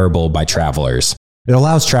desirable by travelers. It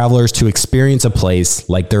allows travelers to experience a place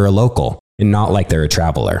like they're a local and not like they're a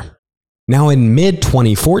traveler. Now, in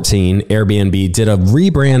mid-2014, Airbnb did a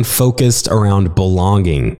rebrand focused around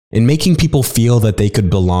belonging and making people feel that they could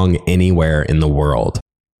belong anywhere in the world.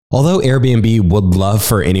 Although Airbnb would love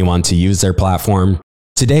for anyone to use their platform,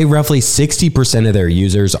 today roughly 60% of their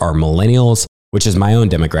users are millennials, which is my own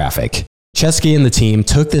demographic. Chesky and the team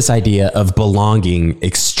took this idea of belonging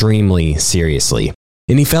extremely seriously,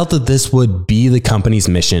 and he felt that this would be the company's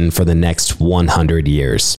mission for the next 100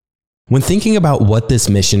 years. When thinking about what this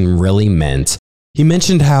mission really meant, he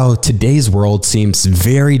mentioned how today's world seems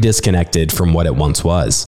very disconnected from what it once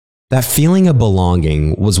was. That feeling of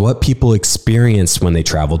belonging was what people experienced when they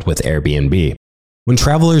traveled with Airbnb. When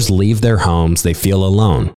travelers leave their homes, they feel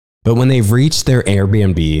alone, but when they've reached their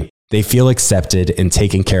Airbnb, they feel accepted and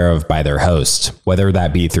taken care of by their host, whether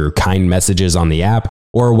that be through kind messages on the app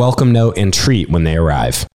or a welcome note and treat when they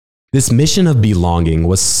arrive. This mission of belonging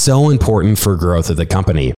was so important for growth of the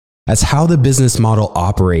company, as how the business model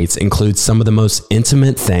operates includes some of the most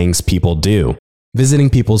intimate things people do: visiting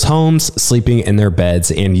people's homes, sleeping in their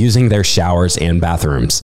beds, and using their showers and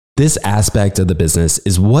bathrooms. This aspect of the business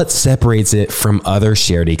is what separates it from other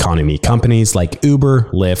shared economy companies like Uber,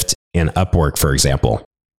 Lyft, and Upwork, for example.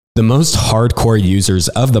 The most hardcore users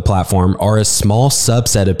of the platform are a small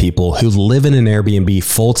subset of people who live in an Airbnb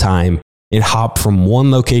full-time and hop from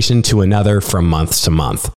one location to another from month to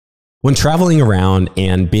month. When traveling around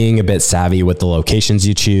and being a bit savvy with the locations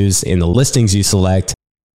you choose and the listings you select,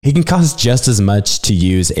 it can cost just as much to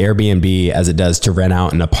use Airbnb as it does to rent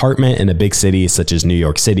out an apartment in a big city such as New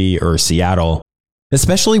York City or Seattle.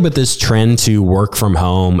 Especially with this trend to work from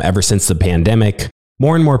home ever since the pandemic,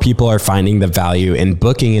 more and more people are finding the value in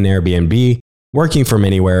booking an Airbnb, working from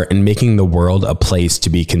anywhere, and making the world a place to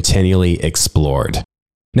be continually explored.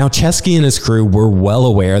 Now, Chesky and his crew were well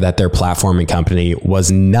aware that their platform and company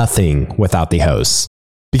was nothing without the hosts.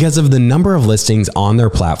 Because of the number of listings on their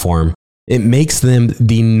platform, it makes them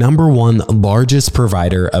the number one largest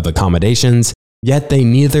provider of accommodations, yet they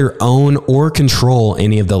neither own or control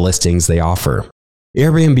any of the listings they offer.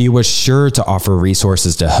 Airbnb was sure to offer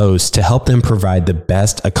resources to hosts to help them provide the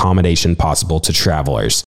best accommodation possible to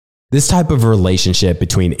travelers. This type of relationship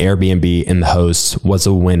between Airbnb and the hosts was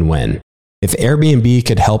a win-win. If Airbnb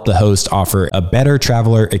could help the host offer a better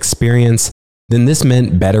traveler experience, then this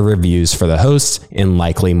meant better reviews for the hosts and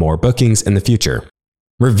likely more bookings in the future.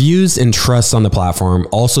 Reviews and trust on the platform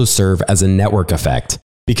also serve as a network effect,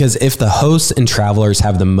 because if the hosts and travelers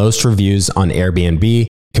have the most reviews on Airbnb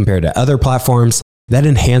compared to other platforms, that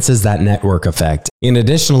enhances that network effect. And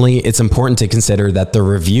additionally, it's important to consider that the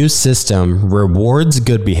review system rewards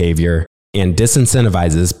good behavior and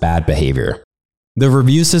disincentivizes bad behavior. The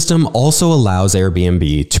review system also allows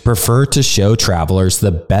Airbnb to prefer to show travelers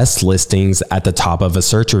the best listings at the top of a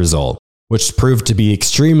search result, which proved to be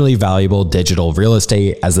extremely valuable digital real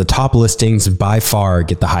estate, as the top listings by far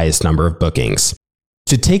get the highest number of bookings.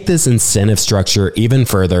 To take this incentive structure even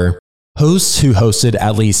further, hosts who hosted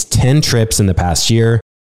at least 10 trips in the past year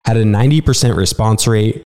had a 90% response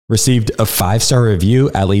rate, received a 5-star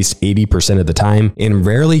review at least 80% of the time, and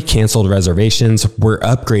rarely canceled reservations were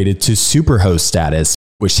upgraded to superhost status,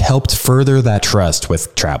 which helped further that trust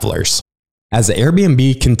with travelers. As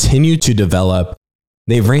Airbnb continued to develop,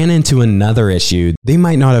 they ran into another issue they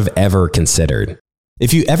might not have ever considered.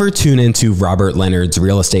 If you ever tune into Robert Leonard's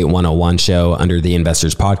Real Estate 101 show under the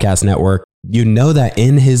Investors Podcast Network, you know that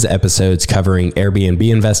in his episodes covering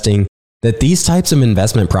Airbnb investing, that these types of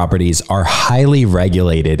investment properties are highly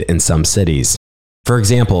regulated in some cities. For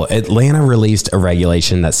example, Atlanta released a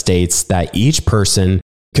regulation that states that each person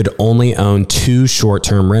could only own 2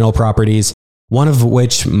 short-term rental properties, one of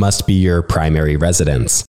which must be your primary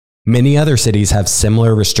residence. Many other cities have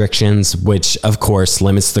similar restrictions, which of course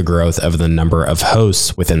limits the growth of the number of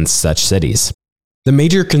hosts within such cities. The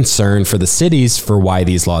major concern for the cities for why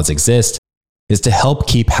these laws exist is to help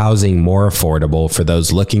keep housing more affordable for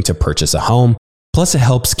those looking to purchase a home, plus it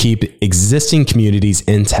helps keep existing communities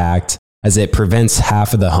intact as it prevents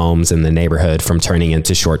half of the homes in the neighborhood from turning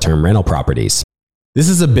into short-term rental properties. This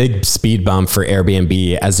is a big speed bump for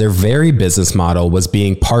Airbnb, as their very business model was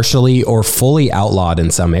being partially or fully outlawed in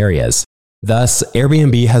some areas. Thus,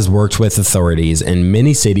 Airbnb has worked with authorities in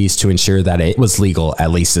many cities to ensure that it was legal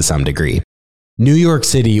at least to some degree. New York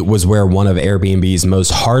City was where one of Airbnb's most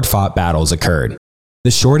hard-fought battles occurred. The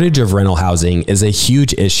shortage of rental housing is a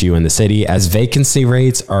huge issue in the city, as vacancy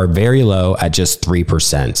rates are very low at just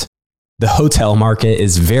 3%. The hotel market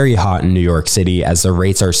is very hot in New York City as the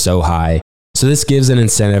rates are so high, so this gives an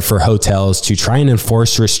incentive for hotels to try and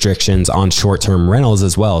enforce restrictions on short-term rentals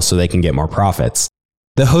as well so they can get more profits.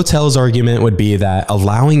 The hotel's argument would be that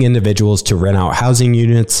allowing individuals to rent out housing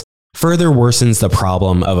units further worsens the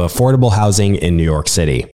problem of affordable housing in New York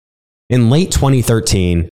City. In late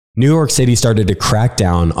 2013, New York City started to crack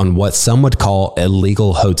down on what some would call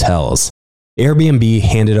illegal hotels. Airbnb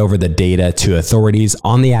handed over the data to authorities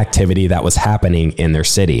on the activity that was happening in their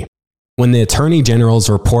city. When the Attorney General's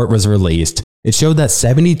report was released, it showed that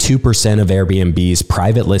 72% of Airbnb's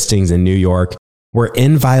private listings in New York were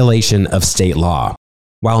in violation of state law.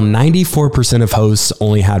 While 94% of hosts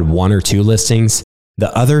only had 1 or 2 listings,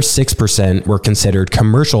 the other 6% were considered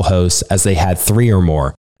commercial hosts, as they had 3 or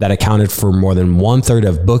more, that accounted for more than 1/3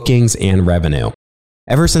 of bookings and revenue.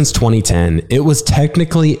 Ever since 2010, it was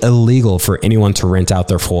technically illegal for anyone to rent out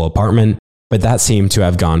their full apartment, but that seemed to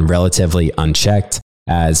have gone relatively unchecked,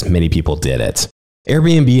 as many people did it.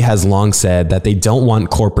 Airbnb has long said that they don't want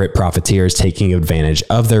corporate profiteers taking advantage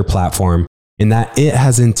of their platform, and that it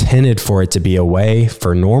has intended for it to be a way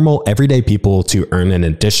for normal, everyday people to earn an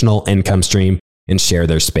additional income stream and share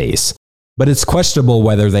their space. But it's questionable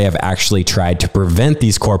whether they have actually tried to prevent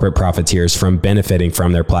these corporate profiteers from benefiting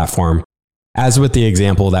from their platform, as with the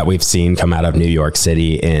example that we've seen come out of New York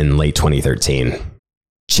City in late 2013.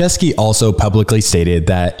 Chesky also publicly stated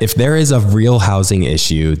that if there is a real housing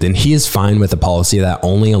issue, then he is fine with a policy that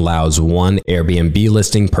only allows 1 Airbnb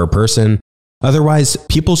listing per person. Otherwise,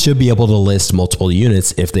 people should be able to list multiple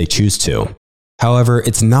units if they choose to. However,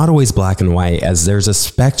 it's not always black and white, as there's a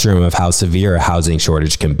spectrum of how severe a housing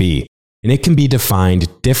shortage can be, and it can be defined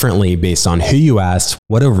differently based on who you ask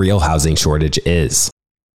what a real housing shortage is.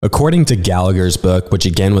 According to Gallagher's book, which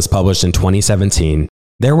again was published in 2017,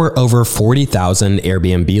 there were over 40,000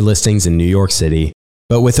 Airbnb listings in New York City,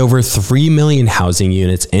 but with over 3 million housing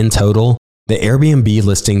units in total, the Airbnb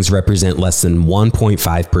listings represent less than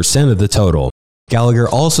 1.5% of the total. Gallagher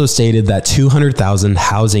also stated that 200,000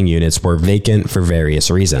 housing units were vacant for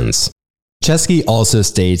various reasons. Chesky also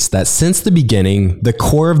states that since the beginning, the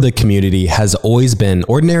core of the community has always been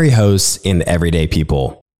ordinary hosts and everyday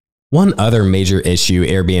people. One other major issue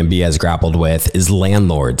Airbnb has grappled with is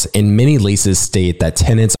landlords, and many leases state that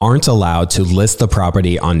tenants aren't allowed to list the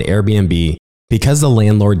property on Airbnb because the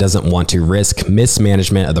landlord doesn't want to risk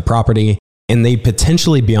mismanagement of the property, and they'd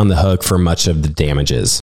potentially be on the hook for much of the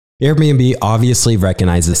damages. Airbnb obviously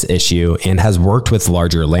recognizes this issue and has worked with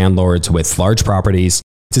larger landlords with large properties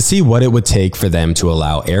to see what it would take for them to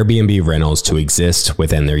allow Airbnb rentals to exist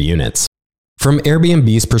within their units. From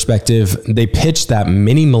Airbnb's perspective, they pitched that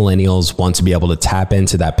many millennials want to be able to tap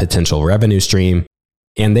into that potential revenue stream,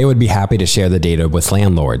 and they would be happy to share the data with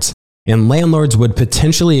landlords. And landlords would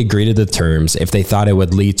potentially agree to the terms if they thought it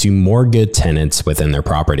would lead to more good tenants within their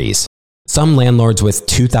properties. Some landlords with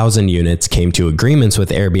 2,000 units came to agreements with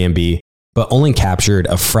Airbnb, but only captured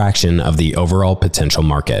a fraction of the overall potential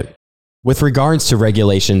market. With regards to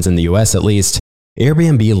regulations in the US at least,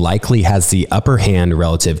 Airbnb likely has the upper hand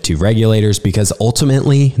relative to regulators because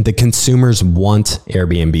ultimately the consumers want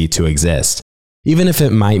Airbnb to exist, even if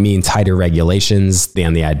it might mean tighter regulations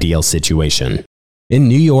than the ideal situation. In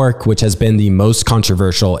New York, which has been the most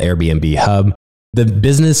controversial Airbnb hub, the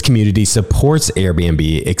business community supports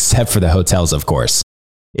Airbnb except for the hotels, of course.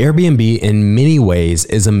 Airbnb in many ways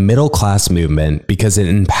is a middle-class movement because it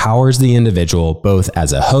empowers the individual both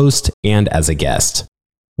as a host and as a guest.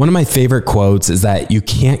 One of my favorite quotes is that you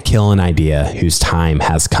can't kill an idea whose time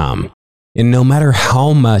has come. And no matter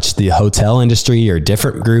how much the hotel industry or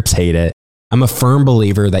different groups hate it, I'm a firm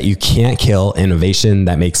believer that you can't kill innovation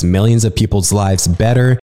that makes millions of people's lives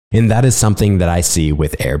better, and that is something that I see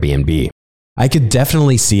with Airbnb. I could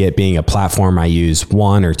definitely see it being a platform I use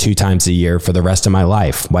 1 or 2 times a year for the rest of my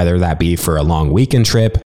life, whether that be for a long weekend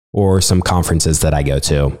trip or some conferences that I go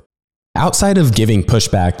to. Outside of giving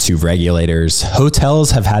pushback to regulators,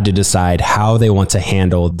 hotels have had to decide how they want to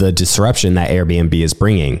handle the disruption that Airbnb is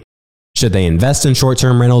bringing. Should they invest in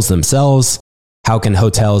short-term rentals themselves? How can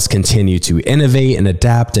hotels continue to innovate and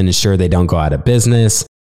adapt and ensure they don't go out of business?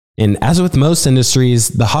 And as with most industries,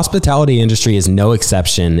 the hospitality industry is no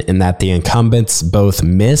exception in that the incumbents both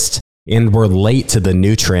missed and were late to the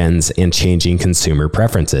new trends and changing consumer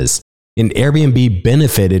preferences. And Airbnb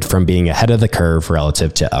benefited from being ahead of the curve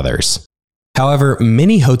relative to others. However,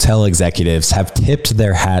 many hotel executives have tipped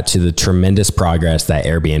their hat to the tremendous progress that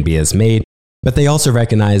Airbnb has made, but they also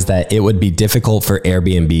recognize that it would be difficult for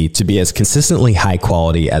Airbnb to be as consistently high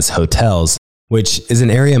quality as hotels, which is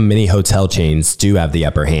an area many hotel chains do have the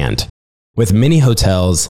upper hand. With many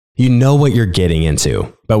hotels, you know what you're getting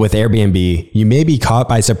into, but with Airbnb, you may be caught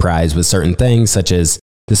by surprise with certain things such as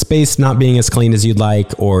the space not being as clean as you'd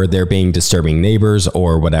like, or there being disturbing neighbors,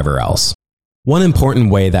 or whatever else. One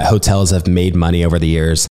important way that hotels have made money over the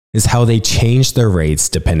years is how they change their rates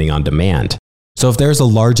depending on demand. So if there's a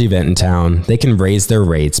large event in town, they can raise their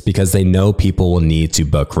rates because they know people will need to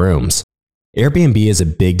book rooms. Airbnb is a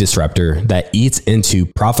big disruptor that eats into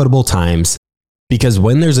profitable times because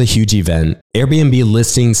when there's a huge event, Airbnb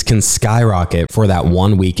listings can skyrocket for that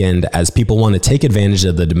one weekend as people want to take advantage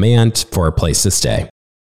of the demand for a place to stay.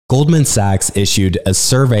 Goldman Sachs issued a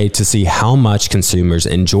survey to see how much consumers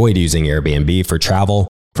enjoyed using Airbnb for travel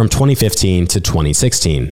from 2015 to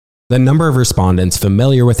 2016. The number of respondents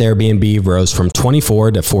familiar with Airbnb rose from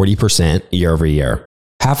 24 to 40% year over year.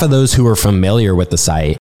 Half of those who were familiar with the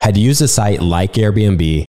site had used a site like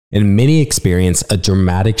Airbnb, and many experienced a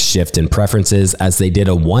dramatic shift in preferences as they did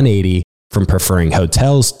a 180 from preferring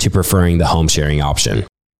hotels to preferring the home sharing option.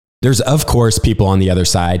 There's of course people on the other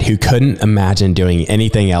side who couldn't imagine doing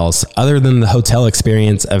anything else other than the hotel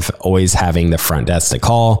experience of always having the front desk to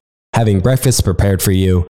call, having breakfast prepared for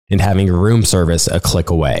you, and having room service a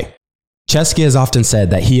click away. Chesky has often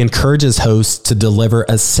said that he encourages hosts to deliver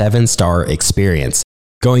a 7-star experience,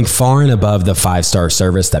 going far and above the 5-star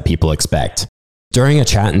service that people expect. During a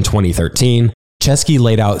chat in 2013, Chesky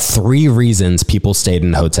laid out 3 reasons people stayed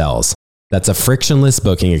in hotels. That's a frictionless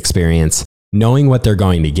booking experience, knowing what they're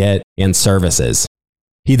going to get, and services.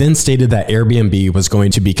 He then stated that Airbnb was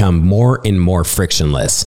going to become more and more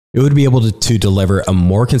frictionless. It would be able to deliver a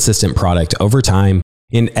more consistent product over time,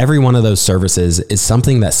 and every one of those services is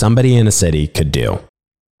something that somebody in a city could do.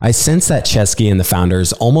 I sense that Chesky and the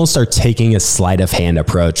founders almost are taking a sleight of hand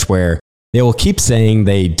approach where they will keep saying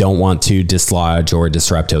they don't want to dislodge or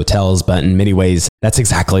disrupt hotels, but in many ways, that's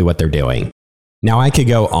exactly what they're doing. Now, I could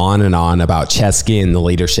go on and on about Chesky and the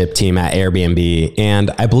leadership team at Airbnb,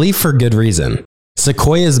 and I believe for good reason.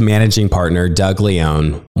 Sequoia's managing partner, Doug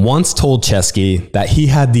Leone, once told Chesky that he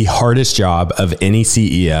had the hardest job of any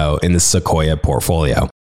CEO in the Sequoia portfolio.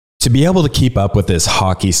 To be able to keep up with this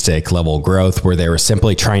hockey stick level growth where they were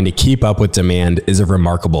simply trying to keep up with demand is a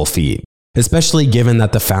remarkable feat, especially given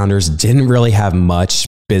that the founders didn't really have much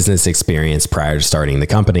business experience prior to starting the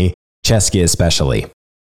company, Chesky especially.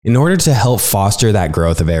 In order to help foster that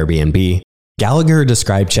growth of Airbnb, Gallagher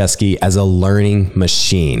described Chesky as a learning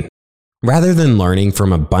machine. Rather than learning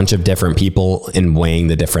from a bunch of different people and weighing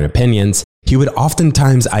the different opinions, he would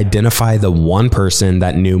oftentimes identify the one person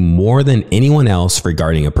that knew more than anyone else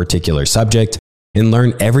regarding a particular subject and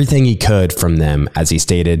learn everything he could from them, as he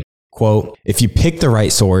stated, quote, "If you pick the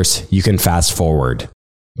right source, you can fast forward."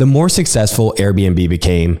 The more successful Airbnb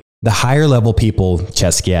became, the higher level people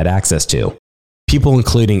Chesky had access to. People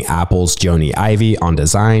including Apple's Jony Ive on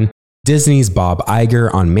design, Disney's Bob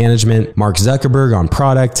Iger on management, Mark Zuckerberg on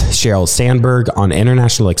product, Sheryl Sandberg on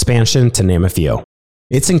international expansion, to name a few.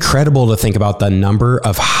 It's incredible to think about the number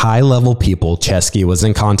of high-level people Chesky was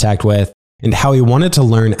in contact with and how he wanted to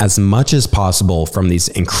learn as much as possible from these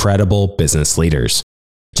incredible business leaders.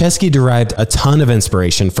 Chesky derived a ton of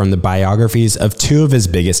inspiration from the biographies of two of his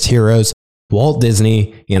biggest heroes, Walt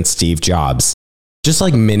Disney and Steve Jobs. Just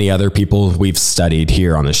like many other people we've studied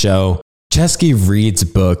here on the show, Chesky reads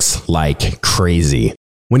books like crazy.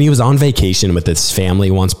 When he was on vacation with his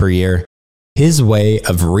family once per year, his way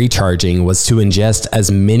of recharging was to ingest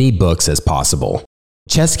as many books as possible.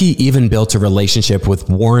 Chesky even built a relationship with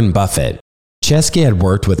Warren Buffett. Chesky had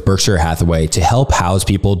worked with Berkshire Hathaway to help house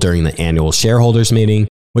people during the annual shareholders meeting,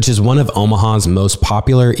 which is one of Omaha's most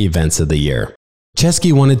popular events of the year.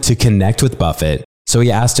 Chesky wanted to connect with Buffett, so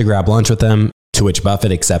he asked to grab lunch with him, to which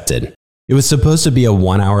Buffett accepted. It was supposed to be a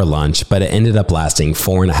 1-hour lunch, but it ended up lasting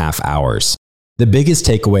 4.5 hours. The biggest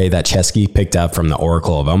takeaway that Chesky picked up from the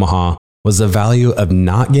Oracle of Omaha was the value of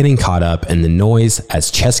not getting caught up in the noise,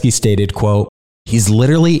 as Chesky stated, quote, "He's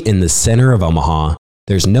literally in the center of Omaha.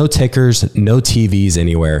 There's no tickers, no TVs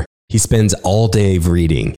anywhere. He spends all day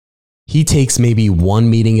reading. He takes maybe one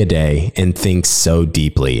meeting a day and thinks so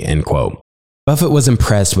deeply," end quote. Buffett was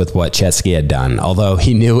impressed with what Chesky had done, although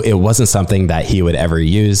he knew it wasn't something that he would ever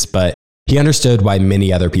use, but he understood why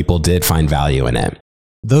many other people did find value in it.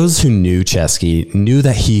 Those who knew Chesky knew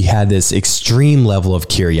that he had this extreme level of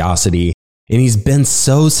curiosity, and he's been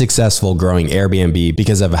so successful growing Airbnb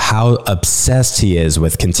because of how obsessed he is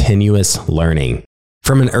with continuous learning.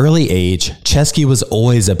 From an early age, Chesky was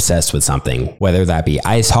always obsessed with something, whether that be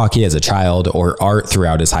ice hockey as a child or art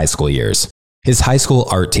throughout his high school years. His high school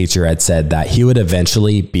art teacher had said that he would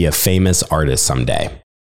eventually be a famous artist someday.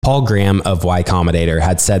 Paul Graham of Y Combinator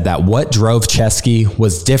had said that what drove Chesky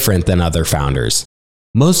was different than other founders.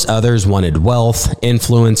 Most others wanted wealth,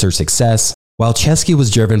 influence, or success, while Chesky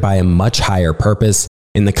was driven by a much higher purpose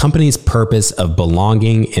in the company's purpose of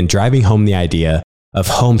belonging and driving home the idea of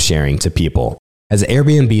home sharing to people, as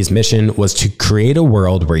Airbnb's mission was to create a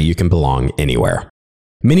world where you can belong anywhere.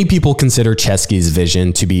 Many people consider Chesky's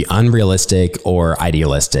vision to be unrealistic or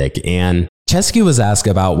idealistic, and Chesky was asked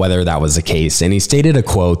about whether that was the case, and he stated a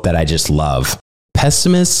quote that I just love.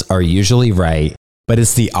 "Pessimists are usually right, but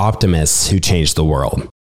it's the optimists who change the world."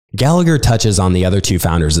 Gallagher touches on the other two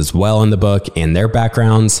founders as well in the book and their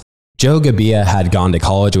backgrounds. Joe Gebbia had gone to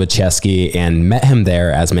college with Chesky and met him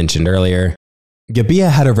there, as mentioned earlier.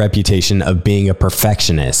 Gebbia had a reputation of being a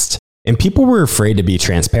perfectionist, and people were afraid to be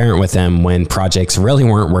transparent with him when projects really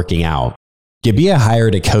weren't working out. Gebbia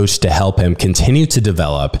hired a coach to help him continue to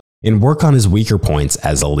develop and work on his weaker points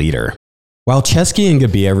as a leader. While Chesky and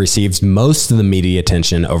Gebbia received most of the media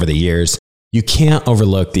attention over the years, you can't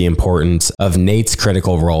overlook the importance of Nate's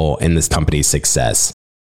critical role in this company's success.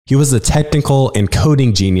 He was the technical and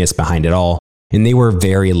coding genius behind it all, and they were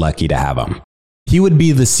very lucky to have him. He would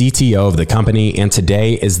be the CTO of the company and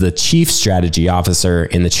today is the Chief Strategy Officer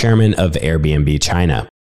and the Chairman of Airbnb China.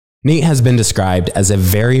 Nate has been described as a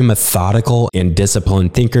very methodical and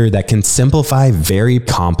disciplined thinker that can simplify very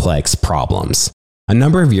complex problems. A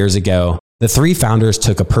number of years ago, the three founders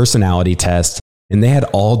took a personality test, and they had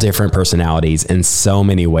all different personalities in so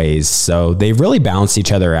many ways, so they really balanced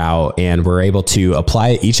each other out and were able to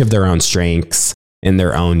apply each of their own strengths in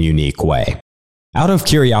their own unique way. Out of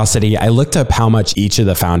curiosity, I looked up how much each of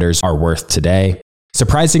the founders are worth today.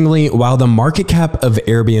 Surprisingly, while the market cap of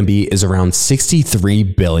Airbnb is around $63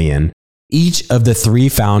 billion, each of the three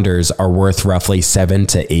founders are worth roughly $7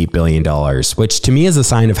 to $8 billion, which to me is a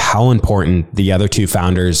sign of how important the other two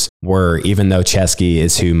founders were, even though Chesky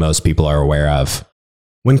is who most people are aware of.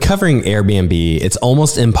 When covering Airbnb, it's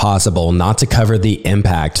almost impossible not to cover the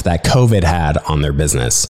impact that COVID had on their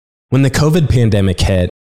business. When the COVID pandemic hit,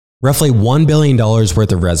 roughly $1 billion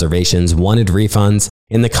worth of reservations wanted refunds,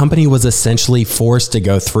 and the company was essentially forced to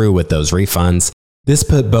go through with those refunds. This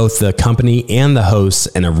put both the company and the hosts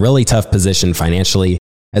in a really tough position financially,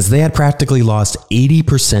 as they had practically lost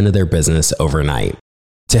 80% of their business overnight.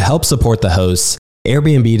 To help support the hosts,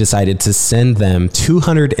 Airbnb decided to send them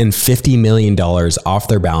 $250 million off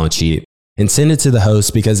their balance sheet and send it to the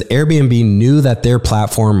hosts because Airbnb knew that their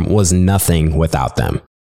platform was nothing without them.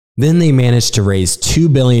 Then they managed to raise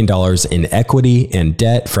 $2 billion in equity and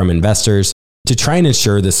debt from investors to try and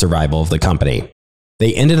ensure the survival of the company.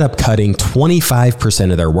 They ended up cutting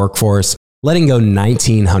 25% of their workforce, letting go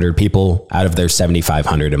 1,900 people out of their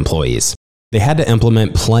 7,500 employees. They had to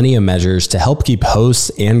implement plenty of measures to help keep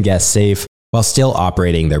hosts and guests safe while still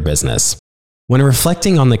operating their business. When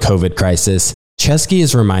reflecting on the COVID crisis, Chesky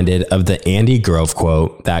is reminded of the Andy Grove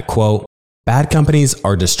quote that, quote, "Bad companies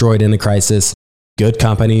are destroyed in a crisis, good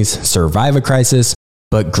companies survive a crisis,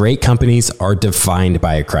 but great companies are defined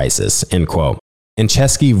by a crisis," end quote. And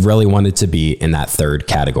Chesky really wanted to be in that third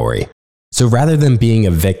category. So rather than being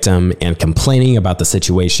a victim and complaining about the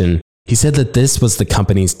situation, he said that this was the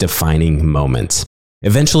company's defining moment.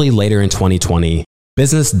 Eventually, later in 2020,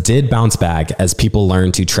 business did bounce back as people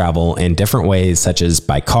learned to travel in different ways, such as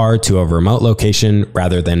by car to a remote location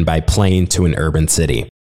rather than by plane to an urban city.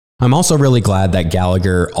 I'm also really glad that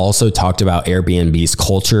Gallagher also talked about Airbnb's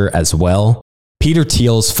culture as well. Peter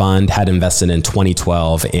Thiel's fund had invested in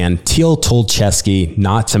 2012, and Thiel told Chesky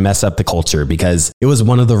not to mess up the culture because it was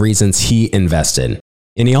one of the reasons he invested.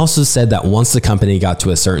 And he also said that once the company got to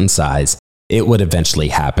a certain size, it would eventually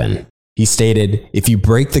happen. He stated, "If you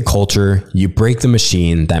break the culture, you break the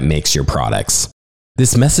machine that makes your products."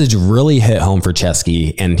 This message really hit home for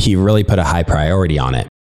Chesky, and he really put a high priority on it.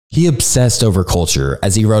 He obsessed over culture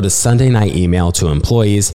as he wrote a Sunday night email to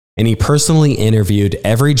employees, and he personally interviewed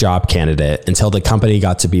every job candidate until the company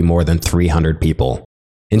got to be more than 300 people.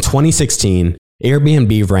 In 2016,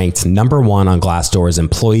 Airbnb ranked #1 on Glassdoor's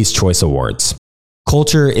Employees' Choice Awards.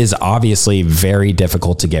 Culture is obviously very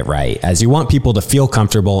difficult to get right, as you want people to feel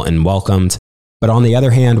comfortable and welcomed. But on the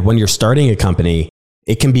other hand, when you're starting a company,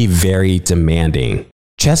 it can be very demanding.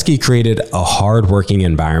 Chesky created a hard-working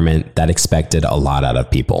environment that expected a lot out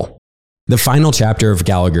of people. The final chapter of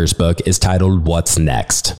Gallagher's book is titled "What's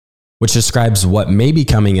Next?", which describes what may be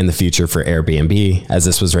coming in the future for Airbnb. As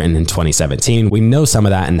this was written in 2017, we know some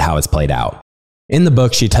of that and how it's played out. In the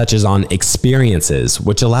book, she touches on experiences,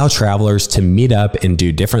 which allow travelers to meet up and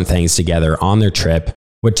do different things together on their trip,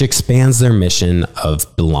 which expands their mission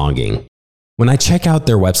of belonging. When I check out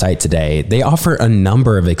their website today, they offer a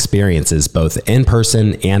number of experiences, both in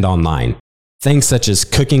person and online. Things such as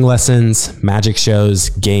cooking lessons, magic shows,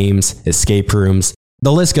 games, escape rooms.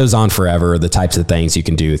 The list goes on forever, the types of things you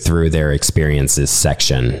can do through their experiences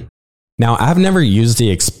section. Now, I've never used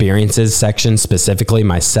the experiences section specifically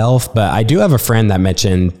myself, but I do have a friend that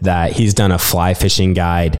mentioned that he's done a fly fishing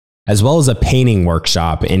guide as well as a painting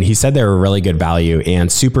workshop, and he said they were really good value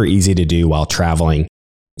and super easy to do while traveling.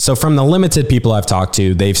 So from the limited people I've talked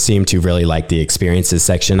to, they've seemed to really like the experiences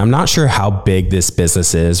section. I'm not sure how big this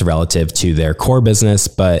business is relative to their core business,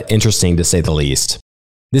 but interesting to say the least.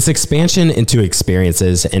 This expansion into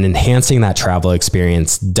experiences and enhancing that travel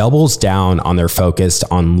experience doubles down on their focus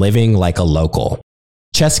on living like a local.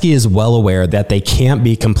 Chesky is well aware that they can't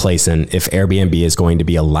be complacent if Airbnb is going to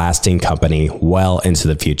be a lasting company well into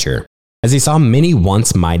the future, as he saw many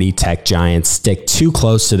once mighty tech giants stick too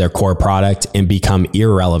close to their core product and become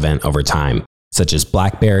irrelevant over time, such as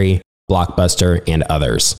BlackBerry, Blockbuster, and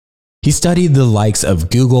others. He studied the likes of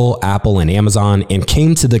Google, Apple, and Amazon and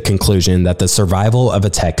came to the conclusion that the survival of a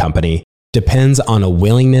tech company depends on a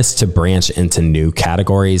willingness to branch into new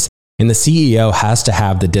categories, and the CEO has to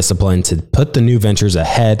have the discipline to put the new ventures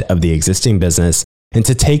ahead of the existing business and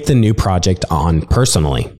to take the new project on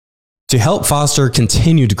personally. To help foster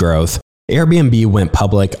continued growth, Airbnb went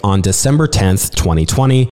public on December 10th,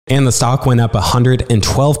 2020, and the stock went up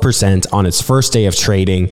 112% on its first day of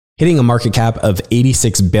trading, hitting a market cap of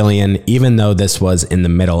 $86 billion, even though this was in the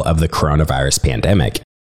middle of the coronavirus pandemic.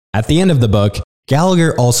 At the end of the book,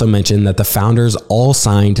 Gallagher also mentioned that the founders all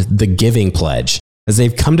signed the Giving Pledge, as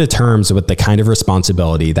they've come to terms with the kind of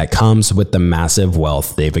responsibility that comes with the massive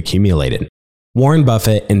wealth they've accumulated. Warren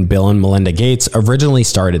Buffett and Bill and Melinda Gates originally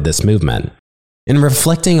started this movement. In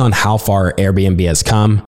reflecting on how far Airbnb has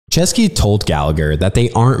come, Chesky told Gallagher that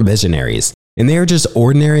they aren't visionaries, and they are just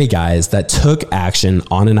ordinary guys that took action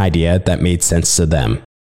on an idea that made sense to them.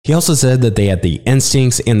 He also said that they had the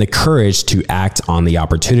instincts and the courage to act on the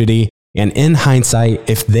opportunity, and in hindsight,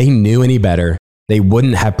 if they knew any better, they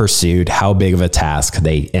wouldn't have pursued how big of a task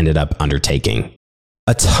they ended up undertaking.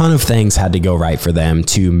 A ton of things had to go right for them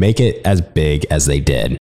to make it as big as they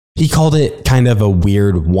did. He called it kind of a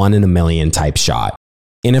weird 1 in a million type shot.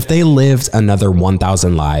 And if they lived another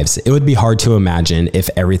 1,000 lives, it would be hard to imagine if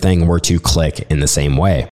everything were to click in the same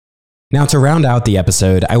way. Now, to round out the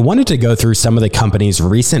episode, I wanted to go through some of the company's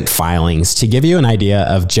recent filings to give you an idea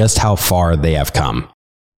of just how far they have come.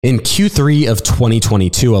 In Q3 of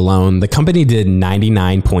 2022 alone, the company did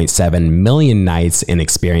 99.7 million nights in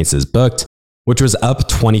experiences booked, which was up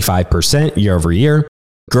 25% year over year.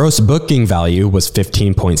 Gross booking value was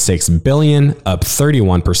 $15.6 billion, up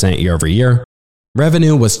 31% year over year.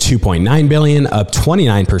 Revenue was $2.9 billion, up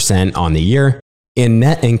 29% on the year, and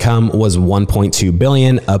net income was $1.2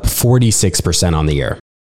 billion, up 46% on the year.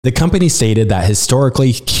 The company stated that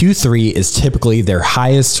historically, Q3 is typically their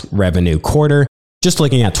highest revenue quarter, Just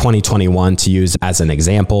looking at 2021 to use as an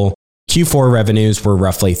example, Q4 revenues were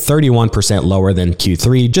roughly 31% lower than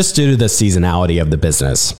Q3 just due to the seasonality of the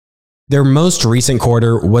business. Their most recent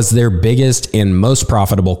quarter was their biggest and most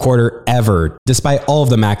profitable quarter ever, despite all of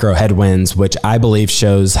the macro headwinds, which I believe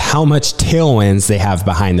shows how much tailwinds they have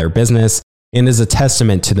behind their business and is a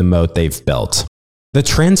testament to the moat they've built. The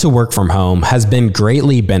trend to work from home has been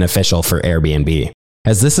greatly beneficial for Airbnb,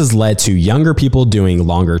 as this has led to younger people doing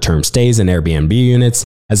longer-term stays in Airbnb units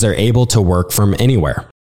as they're able to work from anywhere.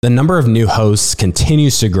 The number of new hosts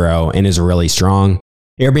continues to grow and is really strong.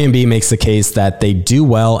 Airbnb makes the case that they do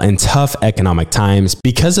well in tough economic times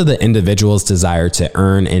because of the individual's desire to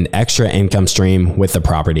earn an extra income stream with the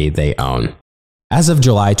property they own. As of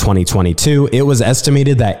July 2022, it was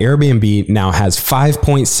estimated that Airbnb now has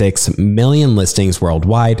 5.6 million listings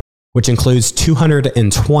worldwide, which includes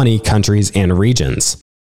 220 countries and regions.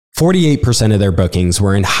 48% of their bookings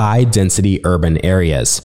were in high-density urban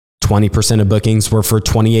areas. 20% of bookings were for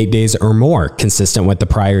 28 days or more, consistent with the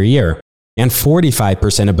prior year. And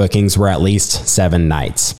 45% of bookings were at least 7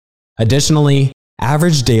 nights. Additionally,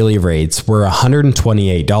 average daily rates were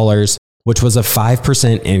 $128, which was a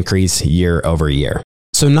 5% increase year over year.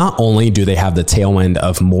 So not only do they have the tailwind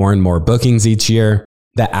of more and more bookings each year,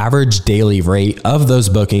 the average daily rate of those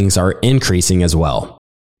bookings are increasing as well.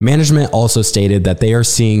 Management also stated that they are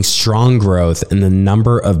seeing strong growth in the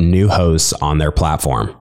number of new hosts on their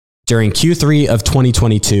platform. During Q3 of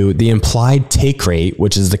 2022, the implied take rate,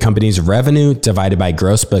 which is the company's revenue divided by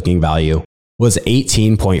gross booking value, was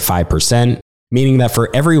 18.5%, meaning that for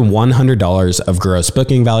every $100 of gross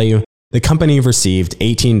booking value, the company received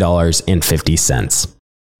 $18.50.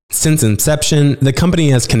 Since inception, the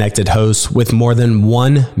company has connected hosts with more than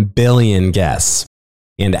 1 billion guests.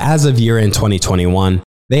 And as of year-end 2021,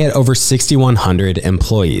 they had over 6,100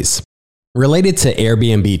 employees. Related to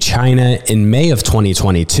Airbnb China, in May of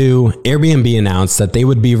 2022, Airbnb announced that they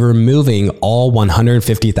would be removing all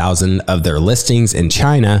 150,000 of their listings in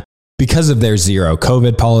China because of their zero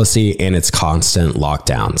COVID policy and its constant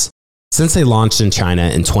lockdowns. Since they launched in China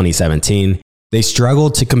in 2017, they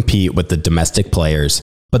struggled to compete with the domestic players,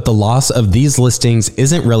 but the loss of these listings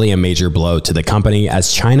isn't really a major blow to the company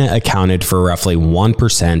as China accounted for roughly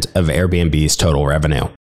 1% of Airbnb's total revenue.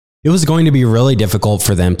 It was going to be really difficult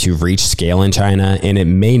for them to reach scale in China, and it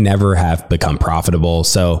may never have become profitable,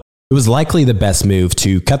 so it was likely the best move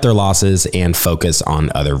to cut their losses and focus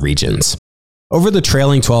on other regions. Over the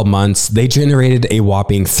trailing 12 months, they generated a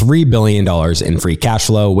whopping $3 billion in free cash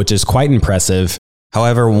flow, which is quite impressive.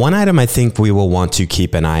 However, one item I think we will want to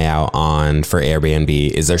keep an eye out on for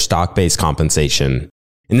Airbnb is their stock-based compensation.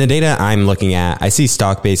 In the data I'm looking at, I see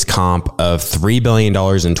stock-based comp of $3 billion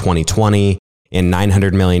in 2020, and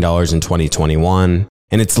 $900 million in 2021.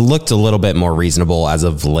 And it's looked a little bit more reasonable as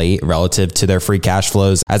of late relative to their free cash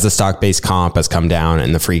flows as the stock-based comp has come down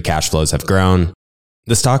and the free cash flows have grown.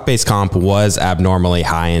 The stock-based comp was abnormally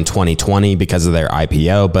high in 2020 because of their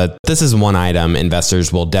IPO, but this is one item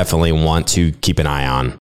investors will definitely want to keep an eye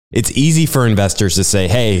on. It's easy for investors to say,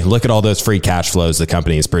 hey, look at all those free cash flows the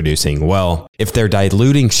company is producing. Well, if they're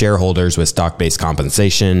diluting shareholders with stock-based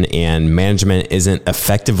compensation and management isn't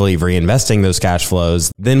effectively reinvesting those cash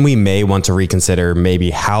flows, then we may want to reconsider maybe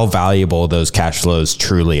how valuable those cash flows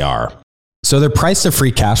truly are. So their price to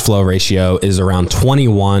free cash flow ratio is around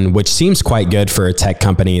 21, which seems quite good for a tech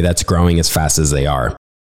company that's growing as fast as they are.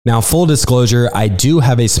 Now, full disclosure, I do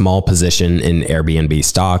have a small position in Airbnb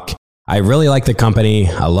stock. I really like the company,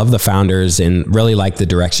 I love the founders, and really like the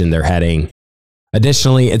direction they're heading.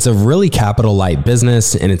 Additionally, it's a really capital-light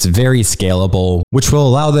business and it's very scalable, which will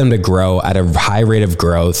allow them to grow at a high rate of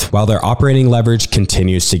growth while their operating leverage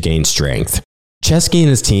continues to gain strength. Chesky and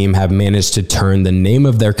his team have managed to turn the name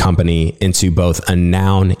of their company into both a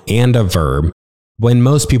noun and a verb when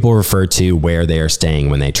most people refer to where they are staying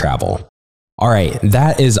when they travel. All right,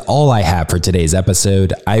 that is all I have for today's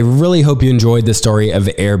episode. I really hope you enjoyed the story of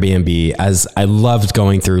Airbnb as I loved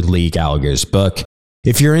going through Lee Gallagher's book.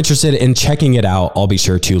 If you're interested in checking it out, I'll be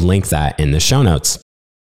sure to link that in the show notes.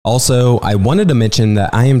 Also, I wanted to mention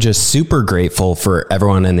that I am just super grateful for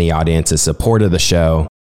everyone in the audience's support of the show.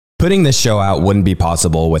 Putting this show out wouldn't be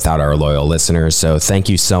possible without our loyal listeners, so thank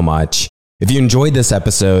you so much. If you enjoyed this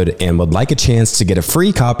episode and would like a chance to get a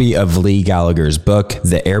free copy of Lee Gallagher's book,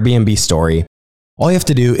 The Airbnb Story, all you have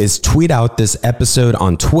to do is tweet out this episode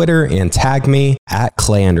on Twitter and tag me at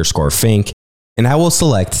Clay_Fink, and I will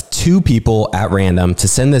select 2 people at random to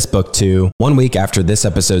send this book to 1 week after this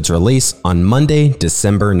episode's release on Monday,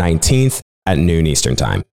 December 19th at noon Eastern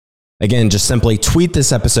Time. Again, just simply tweet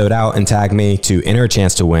this episode out and tag me to enter a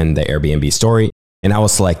chance to win the Airbnb story, and I will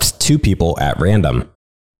select 2 people at random.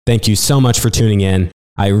 Thank you so much for tuning in.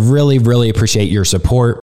 I really, really appreciate your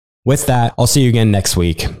support. With that, I'll see you again next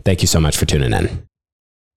week. Thank you so much for tuning in.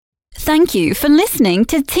 Thank you for listening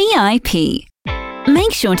to TIP.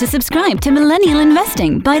 Make sure to subscribe to Millennial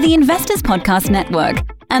Investing by the Investors Podcast Network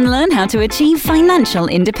and learn how to achieve financial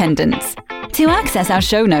independence. To access our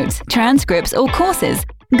show notes, transcripts, or courses,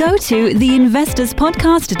 go to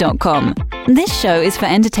theinvestorspodcast.com. This show is for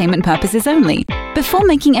entertainment purposes only. Before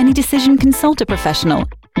making any decision, consult a professional.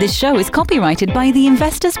 This show is copyrighted by the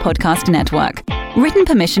Investors Podcast Network. Written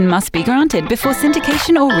permission must be granted before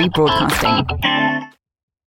syndication or rebroadcasting.